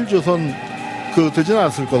절대로 헬조선 되지는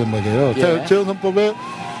않았을 거란 말이에요. 제헌헌법의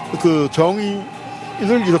그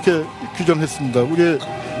정의를 이렇게 규정했습니다. 우리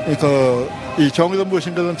이 정의란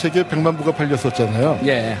무엇인가라는 책에 100만 부가 팔렸었잖아요.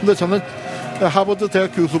 근데 저는 하버드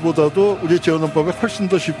대학 교수보다도 우리 제헌헌법에 훨씬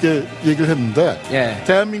더 쉽게 얘기를 했는데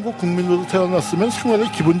대한민국 국민으로 태어났으면 생활의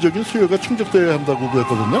기본적인 수요가 충족되어야 한다고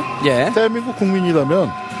그랬거든요. 대한민국 국민이라면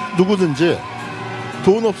누구든지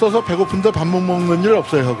돈 없어서 배고픈데 밥 못 먹는 일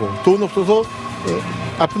없어야 하고 돈 없어서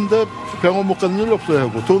아픈데 병원 못 가는 일 없어야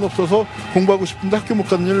하고 돈 없어서 공부하고 싶은데 학교 못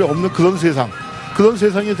가는 일 없는 그런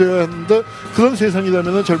세상이 되어야 하는데 그런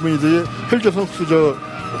세상이라면 젊은이들이 헬조선 흑수저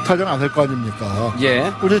타령 안 할 거 아닙니까?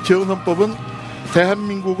 우리 제헌헌법은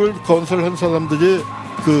대한민국을 건설한 사람들이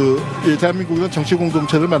이 대한민국이라는 정치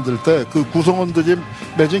공동체를 만들 때 그 구성원들이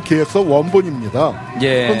맺은 계약서 원본입니다.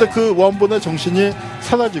 그런데 그 원본의 정신이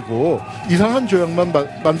사라지고 이상한 조약만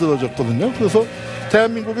만들어졌거든요. 그래서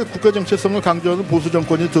대한민국의 국가 정체성을 강조하는 보수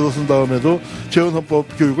정권이 들어선 다음에도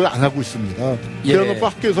제헌헌법 교육을 안 하고 있습니다.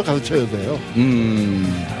 제헌헌법 학교에서 가르쳐야 돼요.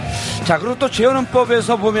 자, 그리고 또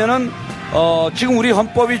제헌헌법에서 보면은 지금 우리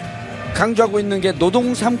헌법이 강조하고 있는 게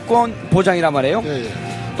노동 3권 보장이란 말이에요.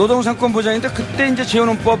 노동 3권 보장인데 그때 이제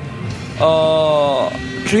제헌헌법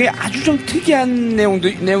중에 아주 좀 특이한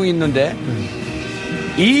내용이 있는데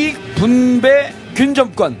이익 분배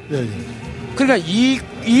균점권. 그러니까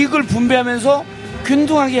이익을 분배하면서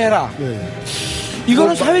균등하게 해라.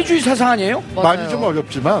 이거는 사회주의 사상 아니에요? 많이 좀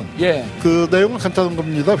어렵지만 그 내용은 간단한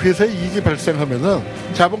겁니다. 회사에 이익이 발생하면은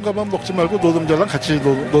자본가만 먹지 말고 노동자랑 같이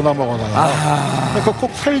논아 먹어라. 그러니까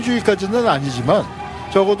꼭 사회주의까지는 아니지만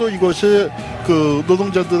적어도 이것이 그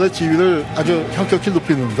노동자들의 지위를 아주 현격히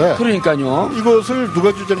높이는데 그러니까요. 이것을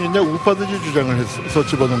누가 주장했냐? 우파들이 주장을 해서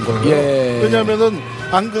집어넣은 거예요. 왜냐하면은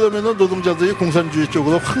안 그러면은 노동자들이 공산주의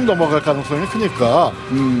쪽으로 확 넘어갈 가능성이 크니까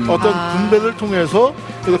어떤 분배를 통해서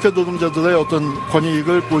이렇게 노동자들의 어떤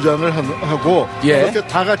권익을 보장을 하고 이렇게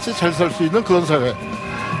다 같이 잘 살 수 있는 그런 사회.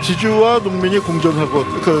 지주와 농민이 공존하고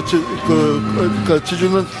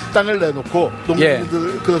지주는 땅을 내놓고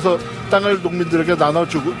농민들 그래서 땅을 농민들에게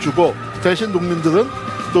나눠주고 대신 농민들은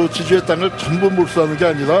또 지주의 땅을 전부 몰수하는 게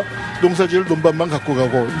아니라 농사지을 논밭만 갖고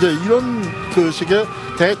가고 이제 이런 그 식의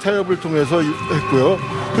대타협을 통해서 했고요.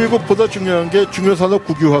 그리고 보다 중요한 게 중요산업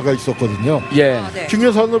국유화가 있었거든요.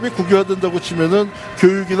 중요산업이 국유화된다고 치면은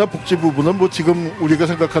교육이나 복지 부분은 뭐 지금 우리가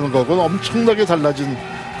생각하는 거하고는 엄청나게 달라진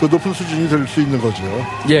그 높은 수준이 될 수 있는 거죠.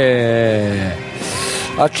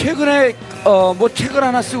 최근에 뭐 책을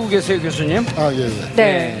하나 쓰고 계세요, 교수님?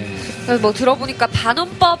 뭐 들어보니까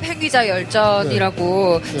반헌법 행위자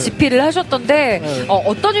열전이라고 집필을 하셨던데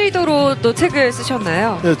어떤 의도로 또 책을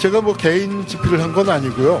쓰셨나요? 제가 뭐 개인 집필을 한 건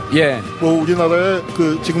아니고요. 뭐 우리나라에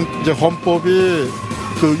그 지금 이제 헌법이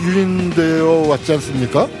그 유린되어 왔지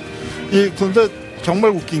않습니까? 그런데 정말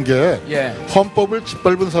웃긴 게 헌법을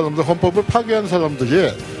짓밟은 사람들, 헌법을 파괴한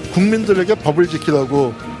사람들이 국민들에게 법을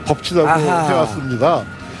지키라고 법치라고 해왔습니다.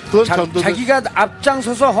 자기가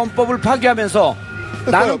앞장서서 헌법을 파기하면서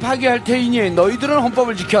그러니까, 나는 파기할 테이니 너희들은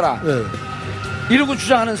헌법을 지켜라. 네. 이러고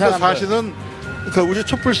주장하는 사람들. 사실은 우리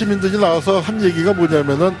촛불 시민들이 나와서 한 얘기가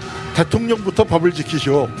뭐냐면은 대통령부터 법을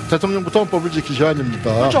지키시오. 대통령부터 헌법을 지키시오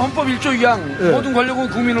아닙니까? 그렇죠. 헌법 1조 2항 네. 모든 권력은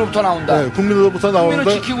국민으로부터 나온다. 네, 국민으로부터 나오는데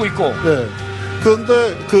국민을 지키고 있고. 네.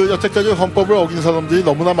 그런데 여태까지 헌법을 어긴 사람들이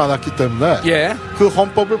너무나 많았기 때문에 예. 그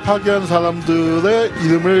헌법을 파기한 사람들의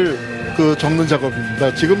이름을 적는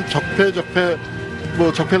작업입니다. 지금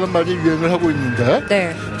적폐란 말이 유행을 하고 있는데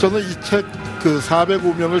네. 저는 이 책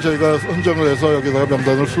 405명을 저희가 선정을 해서 여기다가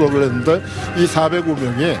명단을 수록을 했는데 이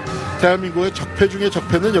 405명이 대한민국의 적폐 중에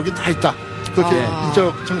적폐는 여기 다 있다. 그렇게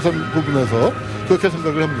인적 청산 부분에서 그렇게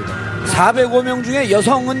생각을 합니다. 405명 중에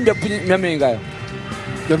여성은 몇 명인가요?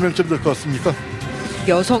 몇 명쯤 될 것 같습니까?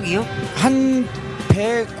 여성이요? 한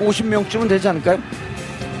 150명쯤은 되지 않을까요?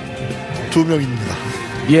 2명입니다.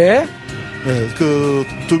 예? 네,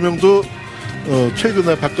 2명도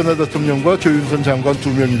최근에 박근혜 대통령과 조윤선 장관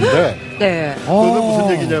 2명인데 네. 그게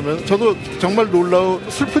무슨 얘기냐면 저도 정말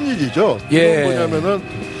슬픈 일이죠. 예. 뭐냐면은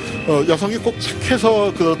여성이 꼭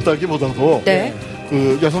착해서 그렇다기보다도 네.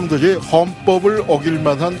 여성들이 헌법을 어길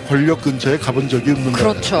만한 권력 근처에 가본 적이 없는 거예요.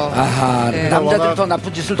 그렇죠. 아하, 네. 남자들이 더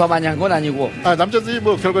나쁜 짓을 더 많이 한 건 아니고. 남자들이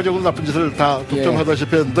결과적으로 나쁜 짓을 다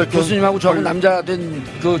독점하다시피 했는데. 교수님하고 저하고 남자 된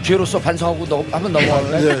죄로서 반성하고 한번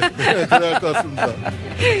넘어갈까요? 예, 그래야 할 것 같습니다.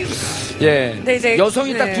 예. 네, 이제,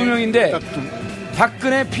 여성이 딱 2명인데,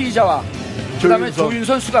 박근혜 피의자와, 그 다음에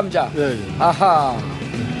조윤선 수감자. 예. 아하.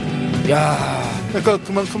 야. 그러니까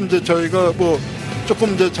그만큼 저희가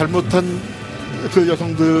조금 잘못한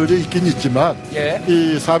여성들이 있긴 있지만 예.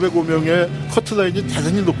 이 405명의 커트라인이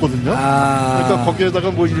대단히 높거든요. 그러니까 거기에다가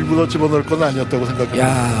일부러 집어넣을 건 아니었다고 생각합니다.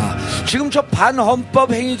 야, 지금 저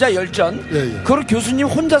반헌법 행위자 열전 그걸 교수님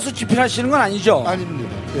혼자서 집필하시는 건 아니죠? 아닙니다.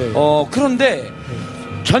 예. 그런데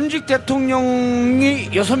전직 대통령이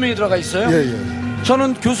 6명이 들어가 있어요. 예.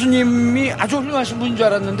 저는 교수님이 아주 훌륭하신 분인 줄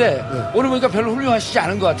알았는데 오늘 보니까 별로 훌륭하시지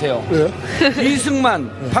않은 것 같아요.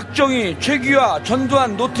 이승만, 박정희, 최규하,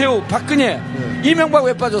 전두환, 노태우, 박근혜, 이명박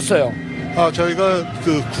왜 빠졌어요? 저희가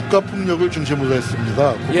국가폭력을 중심으로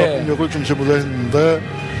했습니다. 국가폭력을 중심으로 했는데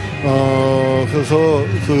그래서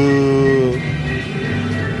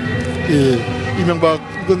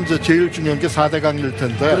이명박은 제일 중요한 게 4대강일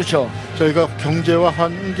텐데. 그렇죠. 저희가 경제와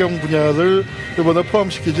환경 분야를 이번에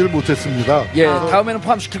포함시키지를 못했습니다. 예, 다음에는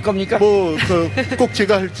포함시킬 겁니까? 꼭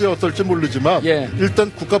제가 할지 어떨지 모르지만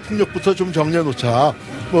일단 국가폭력부터 좀 정리해놓자.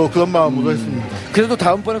 그런 마음으로 했습니다. 그래도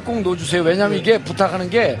다음번에 꼭 넣어주세요. 왜냐하면 이게 부탁하는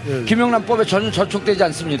게 김영란법에 전혀 저촉되지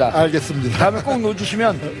않습니다. 알겠습니다. 다음에 꼭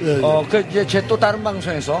넣어주시면 이제 제 또 다른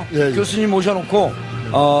방송에서 교수님 모셔놓고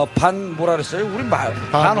뭐라 그랬어요? 우리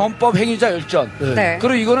반헌법 행위자 열전. 네.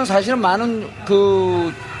 그리고 이거는 사실은 많은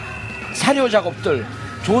사료 작업들,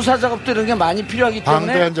 조사 작업들 이런 게 많이 필요하기 때문에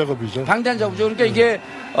방대한 작업이죠. 방대한 작업이죠. 그러니까 이게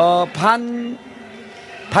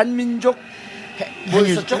반민족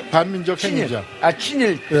뭐였었죠? 반민족 행위자.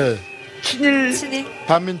 친일. 예. 친일.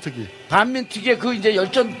 반민특위. 반민특위에 이제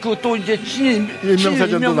열전 또 이제 친일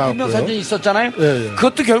인명사전이 있었잖아요.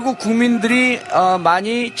 그것도 결국 국민들이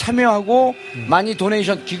많이 참여하고 많이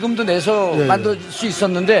도네이션 기금도 내서 만들 수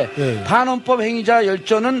있었는데 반헌법 행위자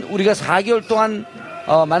열전은 우리가 4개월 동안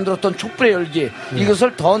만들었던 촛불의 열기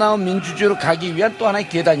이것을 더 나은 민주주의로 가기 위한 또 하나의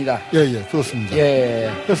계단이다. 그렇습니다.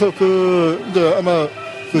 그래서 이제 아마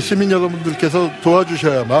시민 여러분들께서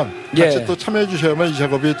도와주셔야만 같이 또 참여해 주셔야만 이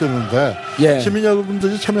작업이 되는데 시민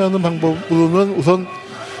여러분들이 참여하는 방법으로는 우선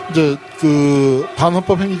이제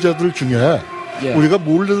반헌법 행위자들 중에 우리가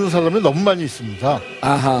모르는 사람이 너무 많이 있습니다.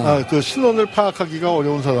 신원을 파악하기가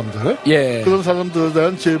어려운 사람들 그런 사람들에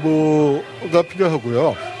대한 제보가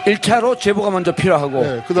필요하고요. 1차로 제보가 먼저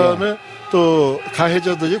필요하고 그 다음에 또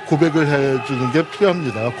가해자들이 고백을 해주는 게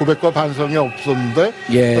필요합니다. 고백과 반성이 없었는데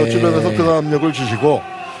주변에서 그런 압력을 주시고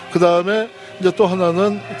그 다음에 이제 또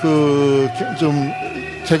하나는 좀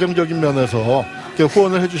재정적인 면에서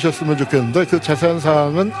후원을 해주셨으면 좋겠는데 그 자세한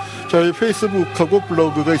사항은 저희 페이스북하고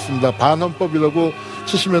블로그가 있습니다. 반헌법이라고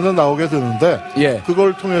치시면은 나오게 되는데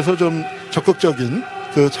그걸 통해서 좀 적극적인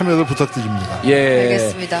참여를 부탁드립니다.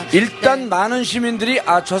 알겠습니다. 일단 많은 시민들이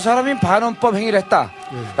저 사람이 반헌법 행위를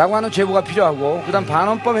했다라고 하는 제보가 필요하고 그다음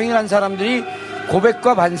반헌법 행위를 한 사람들이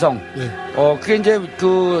고백과 반성. 그게 이제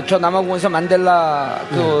저 남아공에서 만델라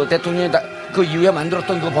대통령이 그 이후에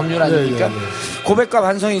만들었던 그 법률 아닙니까? 고백과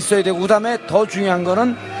반성이 있어야 되고 그다음에 더 중요한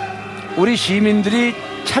거는 우리 시민들이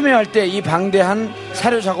참여할 때 이 방대한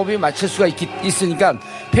사료 작업이 마칠 수가 있으니까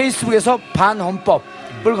페이스북에서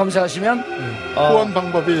반헌법을 검색하시면 후원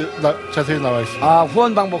방법이 자세히 나와 있습니다.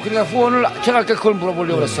 후원 방법. 그러니까 후원을 제가 아까 그걸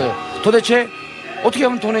물어보려고 그랬어요. 도대체 어떻게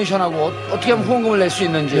하면 도네이션하고 어떻게 하면 후원금을 낼 수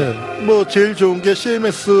있는지. 예. 뭐 제일 좋은 게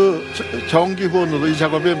CMS 정기 후원으로 이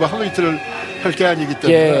작업에 뭐 하루 이틀을 할 게 아니기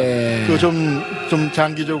때문에 그 좀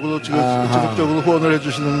장기적으로 지속적으로 후원을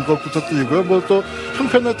해주시는 것부터 드리고요. 뭐 또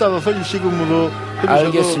형편에 따라서 일시금으로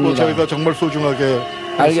해주셔도 뭐 저희가 정말 소중하게.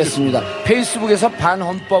 알겠습니다. 페이스북에서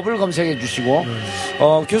반헌법을 검색해 주시고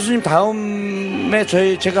교수님 다음에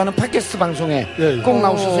제가 하는 팟캐스트 방송에 꼭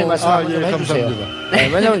나오셔서 말씀 한번 좀 해주세요.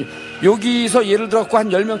 네, 왜냐하면 여기서 예를 들어 한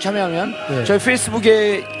 10명 참여하면 저희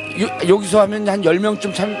페이스북에 여기서 하면 한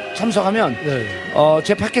 10명쯤 참석하면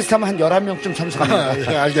제 팟캐스트 하면 한 11명쯤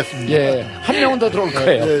참석합니다. 예, 알겠습니다. 예, 한 명은 더 들어올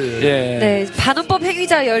거예요. 네, 반헌법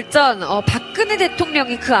행위자 열전 박근혜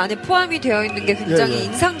대통령이 그 안에 포함이 되어 있는 게 굉장히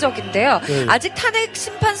인상적인데요. 아직 탄핵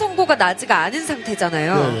심판 선고가 나지가 않은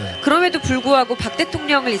상태잖아요. 그럼에도 불구하고 박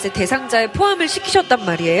대통령을 이제 대상자에 포함을 시키셨단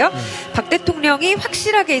말이에요. 박 대통령이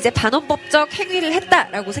확실하게 이제 반헌법적 행위를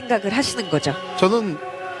했다라고 생각을 하시는 거죠. 저는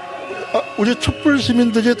우리 촛불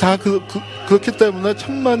시민들이 다 그렇기 때문에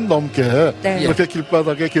 1000만 넘게 이렇게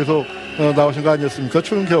길바닥에 계속 나오신 거 아니었습니까?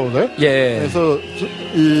 추운 겨울에. 그래서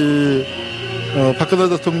박근혜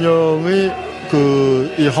대통령의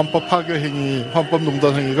이 헌법 파괴 행위, 헌법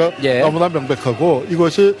농단 행위가 너무나 명백하고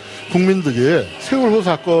이것이 국민들이 세월호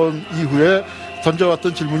사건 이후에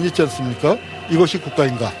던져왔던 질문이 있지 않습니까? 이것이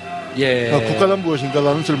국가인가? 국가란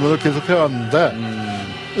무엇인가라는 질문을 계속 해왔는데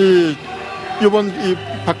이번 이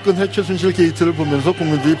박근혜 최순실 게이트를 보면서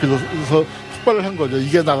국민들이 비로소 폭발을 한 거죠.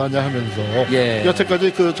 이게 나가냐 하면서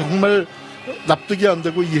여태까지 정말 납득이 안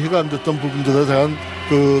되고 이해가 안 됐던 부분들에 대한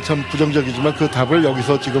참 부정적이지만 그 답을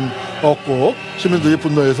여기서 지금 얻고 시민들이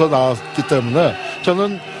분노해서 나왔기 때문에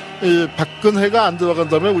저는 이 박근혜가 안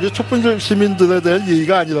들어간다면 우리 촛불 시민들에 대한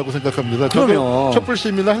예의가 아니라고 생각합니다. 저도 촛불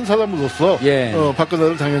시민의 한 사람으로서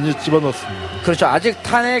박근혜를 당연히 집어넣습니다. 그렇죠. 아직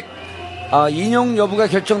탄핵 인용 여부가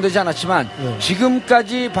결정되지 않았지만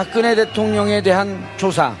지금까지 박근혜 대통령에 대한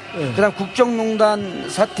조사, 그다음 국정농단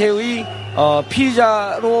사태의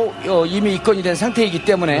피의자로 이미 입건이 된 상태이기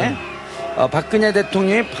때문에 박근혜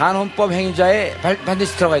대통령이 반헌법 행위자에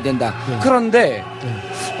반드시 들어가야 된다. 그런데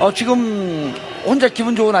지금 혼자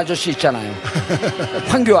기분 좋은 아저씨 있잖아요.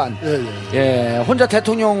 황교안. 혼자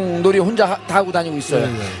대통령 놀이 혼자 다 하고 다니고 있어요.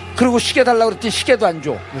 그리고 시계 달라고 그랬더니 시계도 안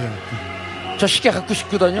줘. 저 시계 갖고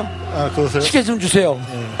싶거든요. 그러세요? 시계 좀 주세요.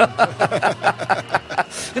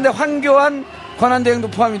 근데 황교안 권한대행도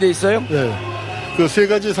포함이 돼 있어요? 그 세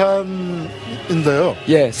가지 사안인데요.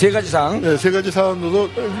 세 가지 사안. 세 가지 사안으로.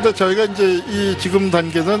 근데 저희가 이제 이 지금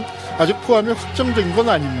단계는 아직 포함이 확정된 건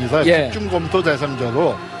아닙니다. 집중 검토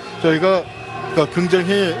대상자로 저희가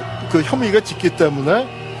굉장히 혐의가 짙기 때문에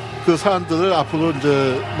그 사안들을 앞으로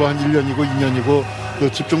이제 뭐 한 1년이고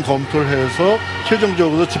 2년이고 집중 검토를 해서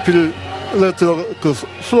최종적으로 집필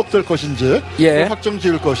수록될 것인지 확정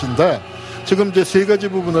지을 것인데 지금 이제 세 가지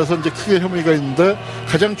부분에서 이제 크게 혐의가 있는데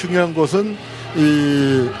가장 중요한 것은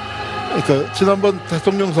그러니까 지난번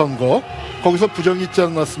대통령 선거 거기서 부정이 있지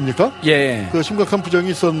않았습니까? 그 심각한 부정이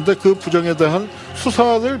있었는데 그 부정에 대한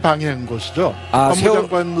수사를 방해한 것이죠.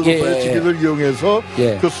 법무장관으로서의 직위를 이용해서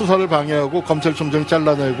그 수사를 방해하고 검찰총장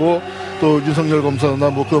잘라내고 또 윤석열 검사나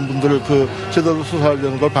뭐 그런 분들을 제대로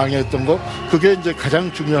수사하려는 걸 방해했던 거 그게 이제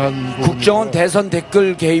가장 중요한 국정원 대선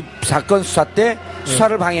댓글 개입 사건 수사 때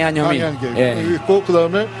수사를 방해한 혐의. 방해한 게 있고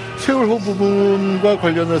그다음에 세월호 부분과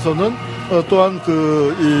관련해서는 또한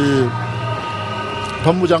이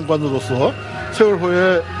법무장관으로서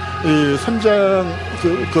세월호의 이 선장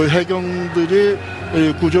해경들이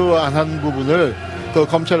구조 안 한 부분을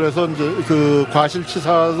검찰에서 이제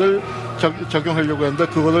과실치사를 적용하려고 했는데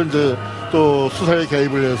그거를 이제 또 수사에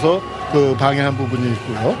개입을 해서 방해한 부분이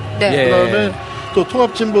있고요. 그다음에 또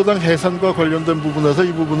통합진보당 해산과 관련된 부분에서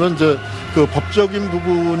이 부분은 이제 법적인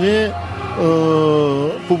부분의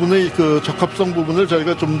적합성 부분을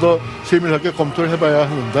저희가 좀 더 세밀하게 검토를 해봐야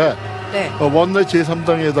하는데 원내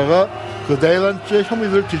제3당에다가 내란죄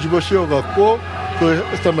혐의를 뒤집어 씌워갖고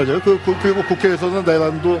했단 말이에요. 그리고 국회에서는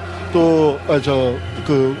내란도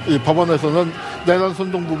이 법원에서는 내란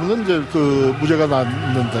선동 부분은 이제 무죄가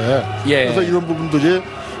났는데 그래서 이런 부분들이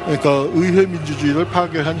그러니까 의회 민주주의를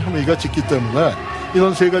파괴한 혐의가 짙기 때문에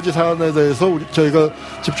이런 세 가지 사안에 대해서 저희가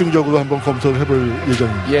집중적으로 한번 검토를 해볼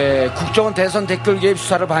예정입니다. 국정원 대선 댓글 개입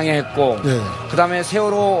수사를 방해했고, 그 다음에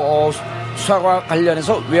세월호 수사와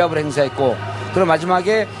관련해서 외압을 행사했고, 그리고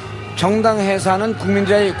마지막에 정당 해산은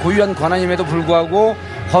국민들의 고유한 권한임에도 불구하고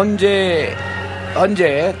현재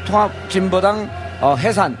통합진보당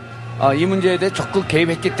해산 이 문제에 대해 적극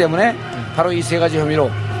개입했기 때문에 바로 이 세 가지 혐의로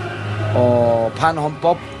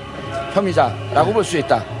반헌법 혐의자라고 볼 수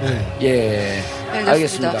있다.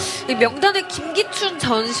 알겠습니다. 이 명단에 김기춘 김기춘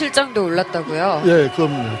전 실장도 올랐다고요? 예,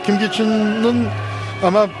 그럼요. 김기춘은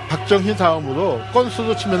아마 박정희 다음으로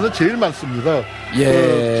건수로 치면은 제일 많습니다.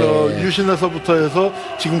 예. 유신에서부터 해서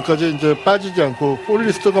지금까지 이제 빠지지 않고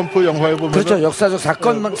폴리스트 검프 영화에 보면 그렇죠. 역사적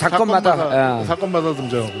사건마다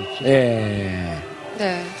등장하고 있죠. 예.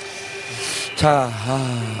 네. 자,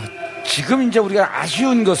 지금 이제 우리가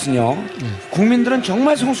아쉬운 것은요. 국민들은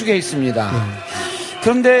정말 성숙해 있습니다.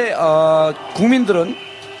 그런데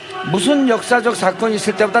국민들은 무슨 역사적 사건이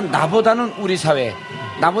있을 때보다 나보다는 우리 사회,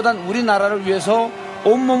 나보다는 우리나라를 위해서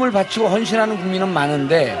온몸을 바치고 헌신하는 국민은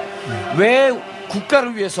많은데 왜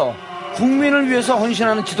국가를 위해서, 국민을 위해서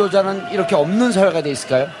헌신하는 지도자는 이렇게 없는 사회가 돼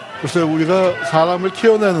있을까요? 글쎄요, 우리가 사람을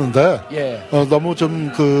키워내는데 예. 너무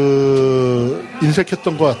좀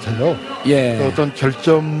인색했던 것 같아요. 예. 어떤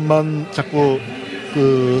결점만 자꾸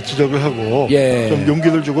지적을 하고 예. 좀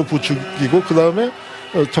용기를 주고 부추기고 그 다음에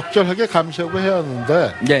적절하게 감시하고 해야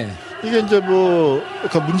하는데 예. 이게 이제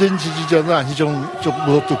문재인 지지자는 안희정 쪽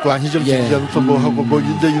물어뜯고 안희정 예. 지지자는 또 뭐 하고 뭐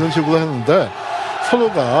이제 이런 식으로 하는데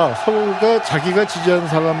서로가 자기가 지지하는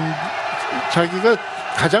사람, 자기가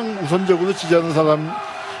가장 우선적으로 지지하는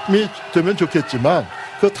사람이 되면 좋겠지만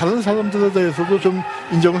그 다른 사람들에 대해서도 좀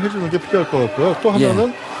인정을 해주는 게 필요할 것 같고요. 또 하나는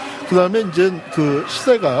예. 그다음에 이제 그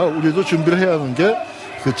시대가 우리도 준비를 해야 하는 게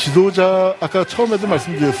그 지도자, 아까 처음에도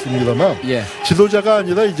말씀드렸습니다만 예. 지도자가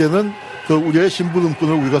아니라 이제는 그 우리의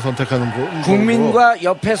신부름꾼을 우리가 선택하는 거. 국민과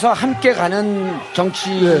옆에서 함께 가는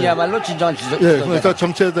정치야말로 예. 진정한 지도자. 예, 그러니까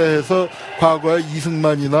정치에 대해서 과거에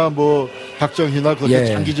이승만이나 뭐 박정희나 그렇게 예.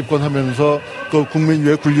 장기 집권하면서 그 국민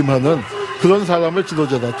위에 군림하는 그런 사람을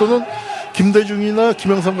지도자다. 또는 김대중이나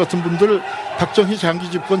김영삼 같은 분들 박정희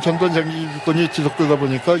장기 집권, 전두환 장기 집권이 지속되다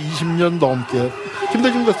보니까 20년 넘게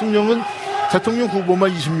김대중 같은 경우는 대통령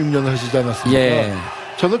후보만 26년을 하시지 않았습니까? 예.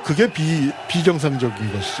 저는 그게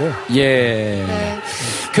비정상적인 것이죠. 예. 네.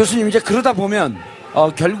 교수님, 이제 그러다 보면,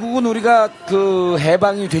 결국은 우리가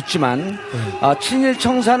해방이 됐지만, 친일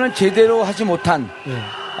청산을 제대로 하지 못한,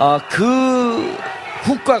 그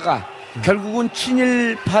후과가 결국은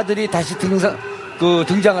친일파들이 다시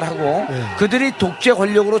등장을 하고, 그들이 독재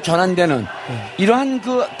권력으로 전환되는, 이러한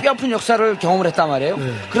뼈아픈 역사를 경험을 했단 말이에요.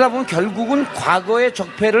 그러다 보면 결국은 과거의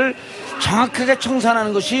적폐를 정확하게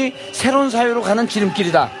청산하는 것이 새로운 사회로 가는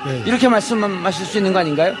지름길이다. 네. 이렇게 말씀하실 수 있는 거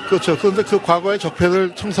아닌가요? 그렇죠. 그런데 그 과거의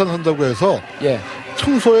적폐를 청산한다고 해서 예.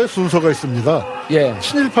 청소의 순서가 있습니다. 예.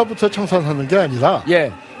 친일파부터 청산하는 게 아니라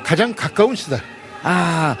예. 가장 가까운 시대.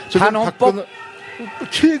 반헌법?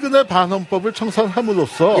 최근의 반헌법을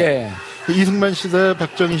청산함으로써 예. 이승만 시대,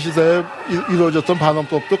 박정희 시대에 이루어졌던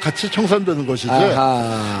반헌법도 같이 청산되는 것이지.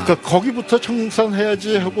 그러니까 거기부터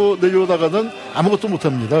청산해야지 하고 내려오다가는 아무것도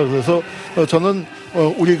못합니다. 그래서 저는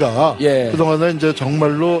우리가 예. 그동안에 이제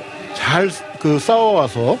정말로 잘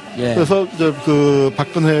싸워와서 예. 그래서 이제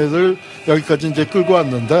박근혜를 여기까지 이제 끌고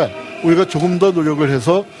왔는데 우리가 조금 더 노력을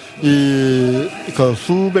해서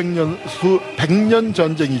백년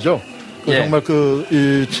전쟁이죠. 예. 정말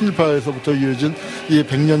이 친일파에서부터 이어진 이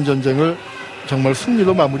 100년 전쟁을 정말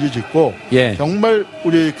승리로 마무리 짓고 예. 정말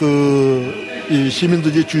우리 이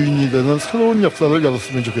시민들이 주인이 되는 새로운 역사를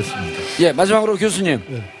열었으면 좋겠습니다. 예, 마지막으로 교수님,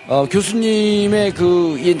 교수님의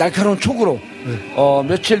이 날카로운 촉으로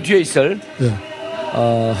며칠 뒤에 있을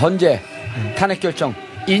헌재 탄핵 결정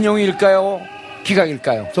인용일까요?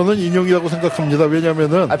 기각일까요? 저는 인용이라고 생각합니다.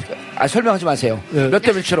 왜냐하면은 설명하지 마세요. 예. 몇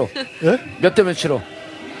대 몇치로? 예? 몇 대 몇치로?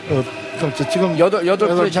 지금 여덟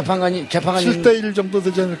분의 재판관이 7대1 정도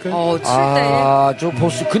되지 않을까요? 7대1. 저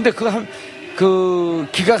보수. 근데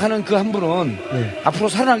기각하는 그 한 분은 앞으로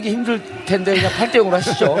살아나기 힘들 텐데 그냥 8대0으로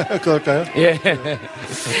하시죠. 그럴까요? 예.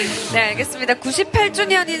 네, 알겠습니다.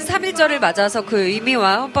 98주년인 3.1절을 맞아서 그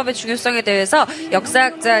의미와 헌법의 중요성에 대해서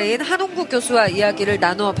역사학자인 한홍구 교수와 이야기를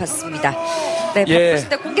나누어 봤습니다. 네, 바쁘실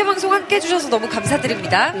때 공개방송 함께 해주셔서 너무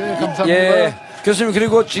감사드립니다. 네, 감사합니다. 예. 교수님,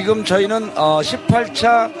 그리고 지금 저희는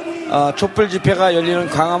 18차 촛불 집회가 열리는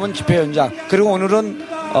광화문 집회 현장, 그리고 오늘은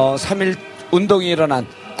 3.1 운동이 일어난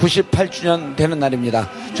 98주년 되는 날입니다.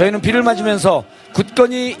 저희는 비를 맞으면서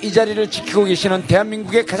굳건히 이 자리를 지키고 계시는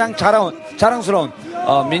대한민국의 가장 자랑스러운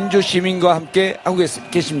민주시민과 함께 하고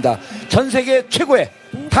계십니다. 전 세계 최고의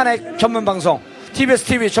탄핵 전문 방송 TBS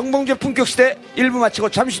TV 정봉재 품격시대 1부 마치고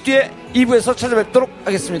잠시 뒤에 2부에서 찾아뵙도록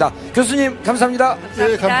하겠습니다. 교수님 감사합니다.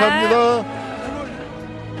 네, 감사합니다.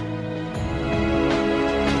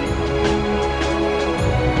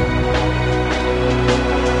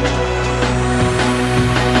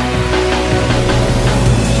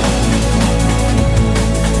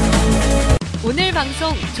 오늘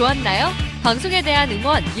방송 좋았나요? 방송에 대한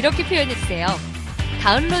응원 이렇게 표현해주세요.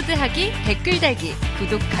 다운로드하기, 댓글 달기,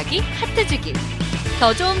 구독하기, 하트 주기.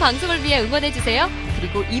 더 좋은 방송을 위해 응원해주세요.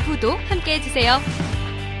 그리고 2부도 함께 해주세요.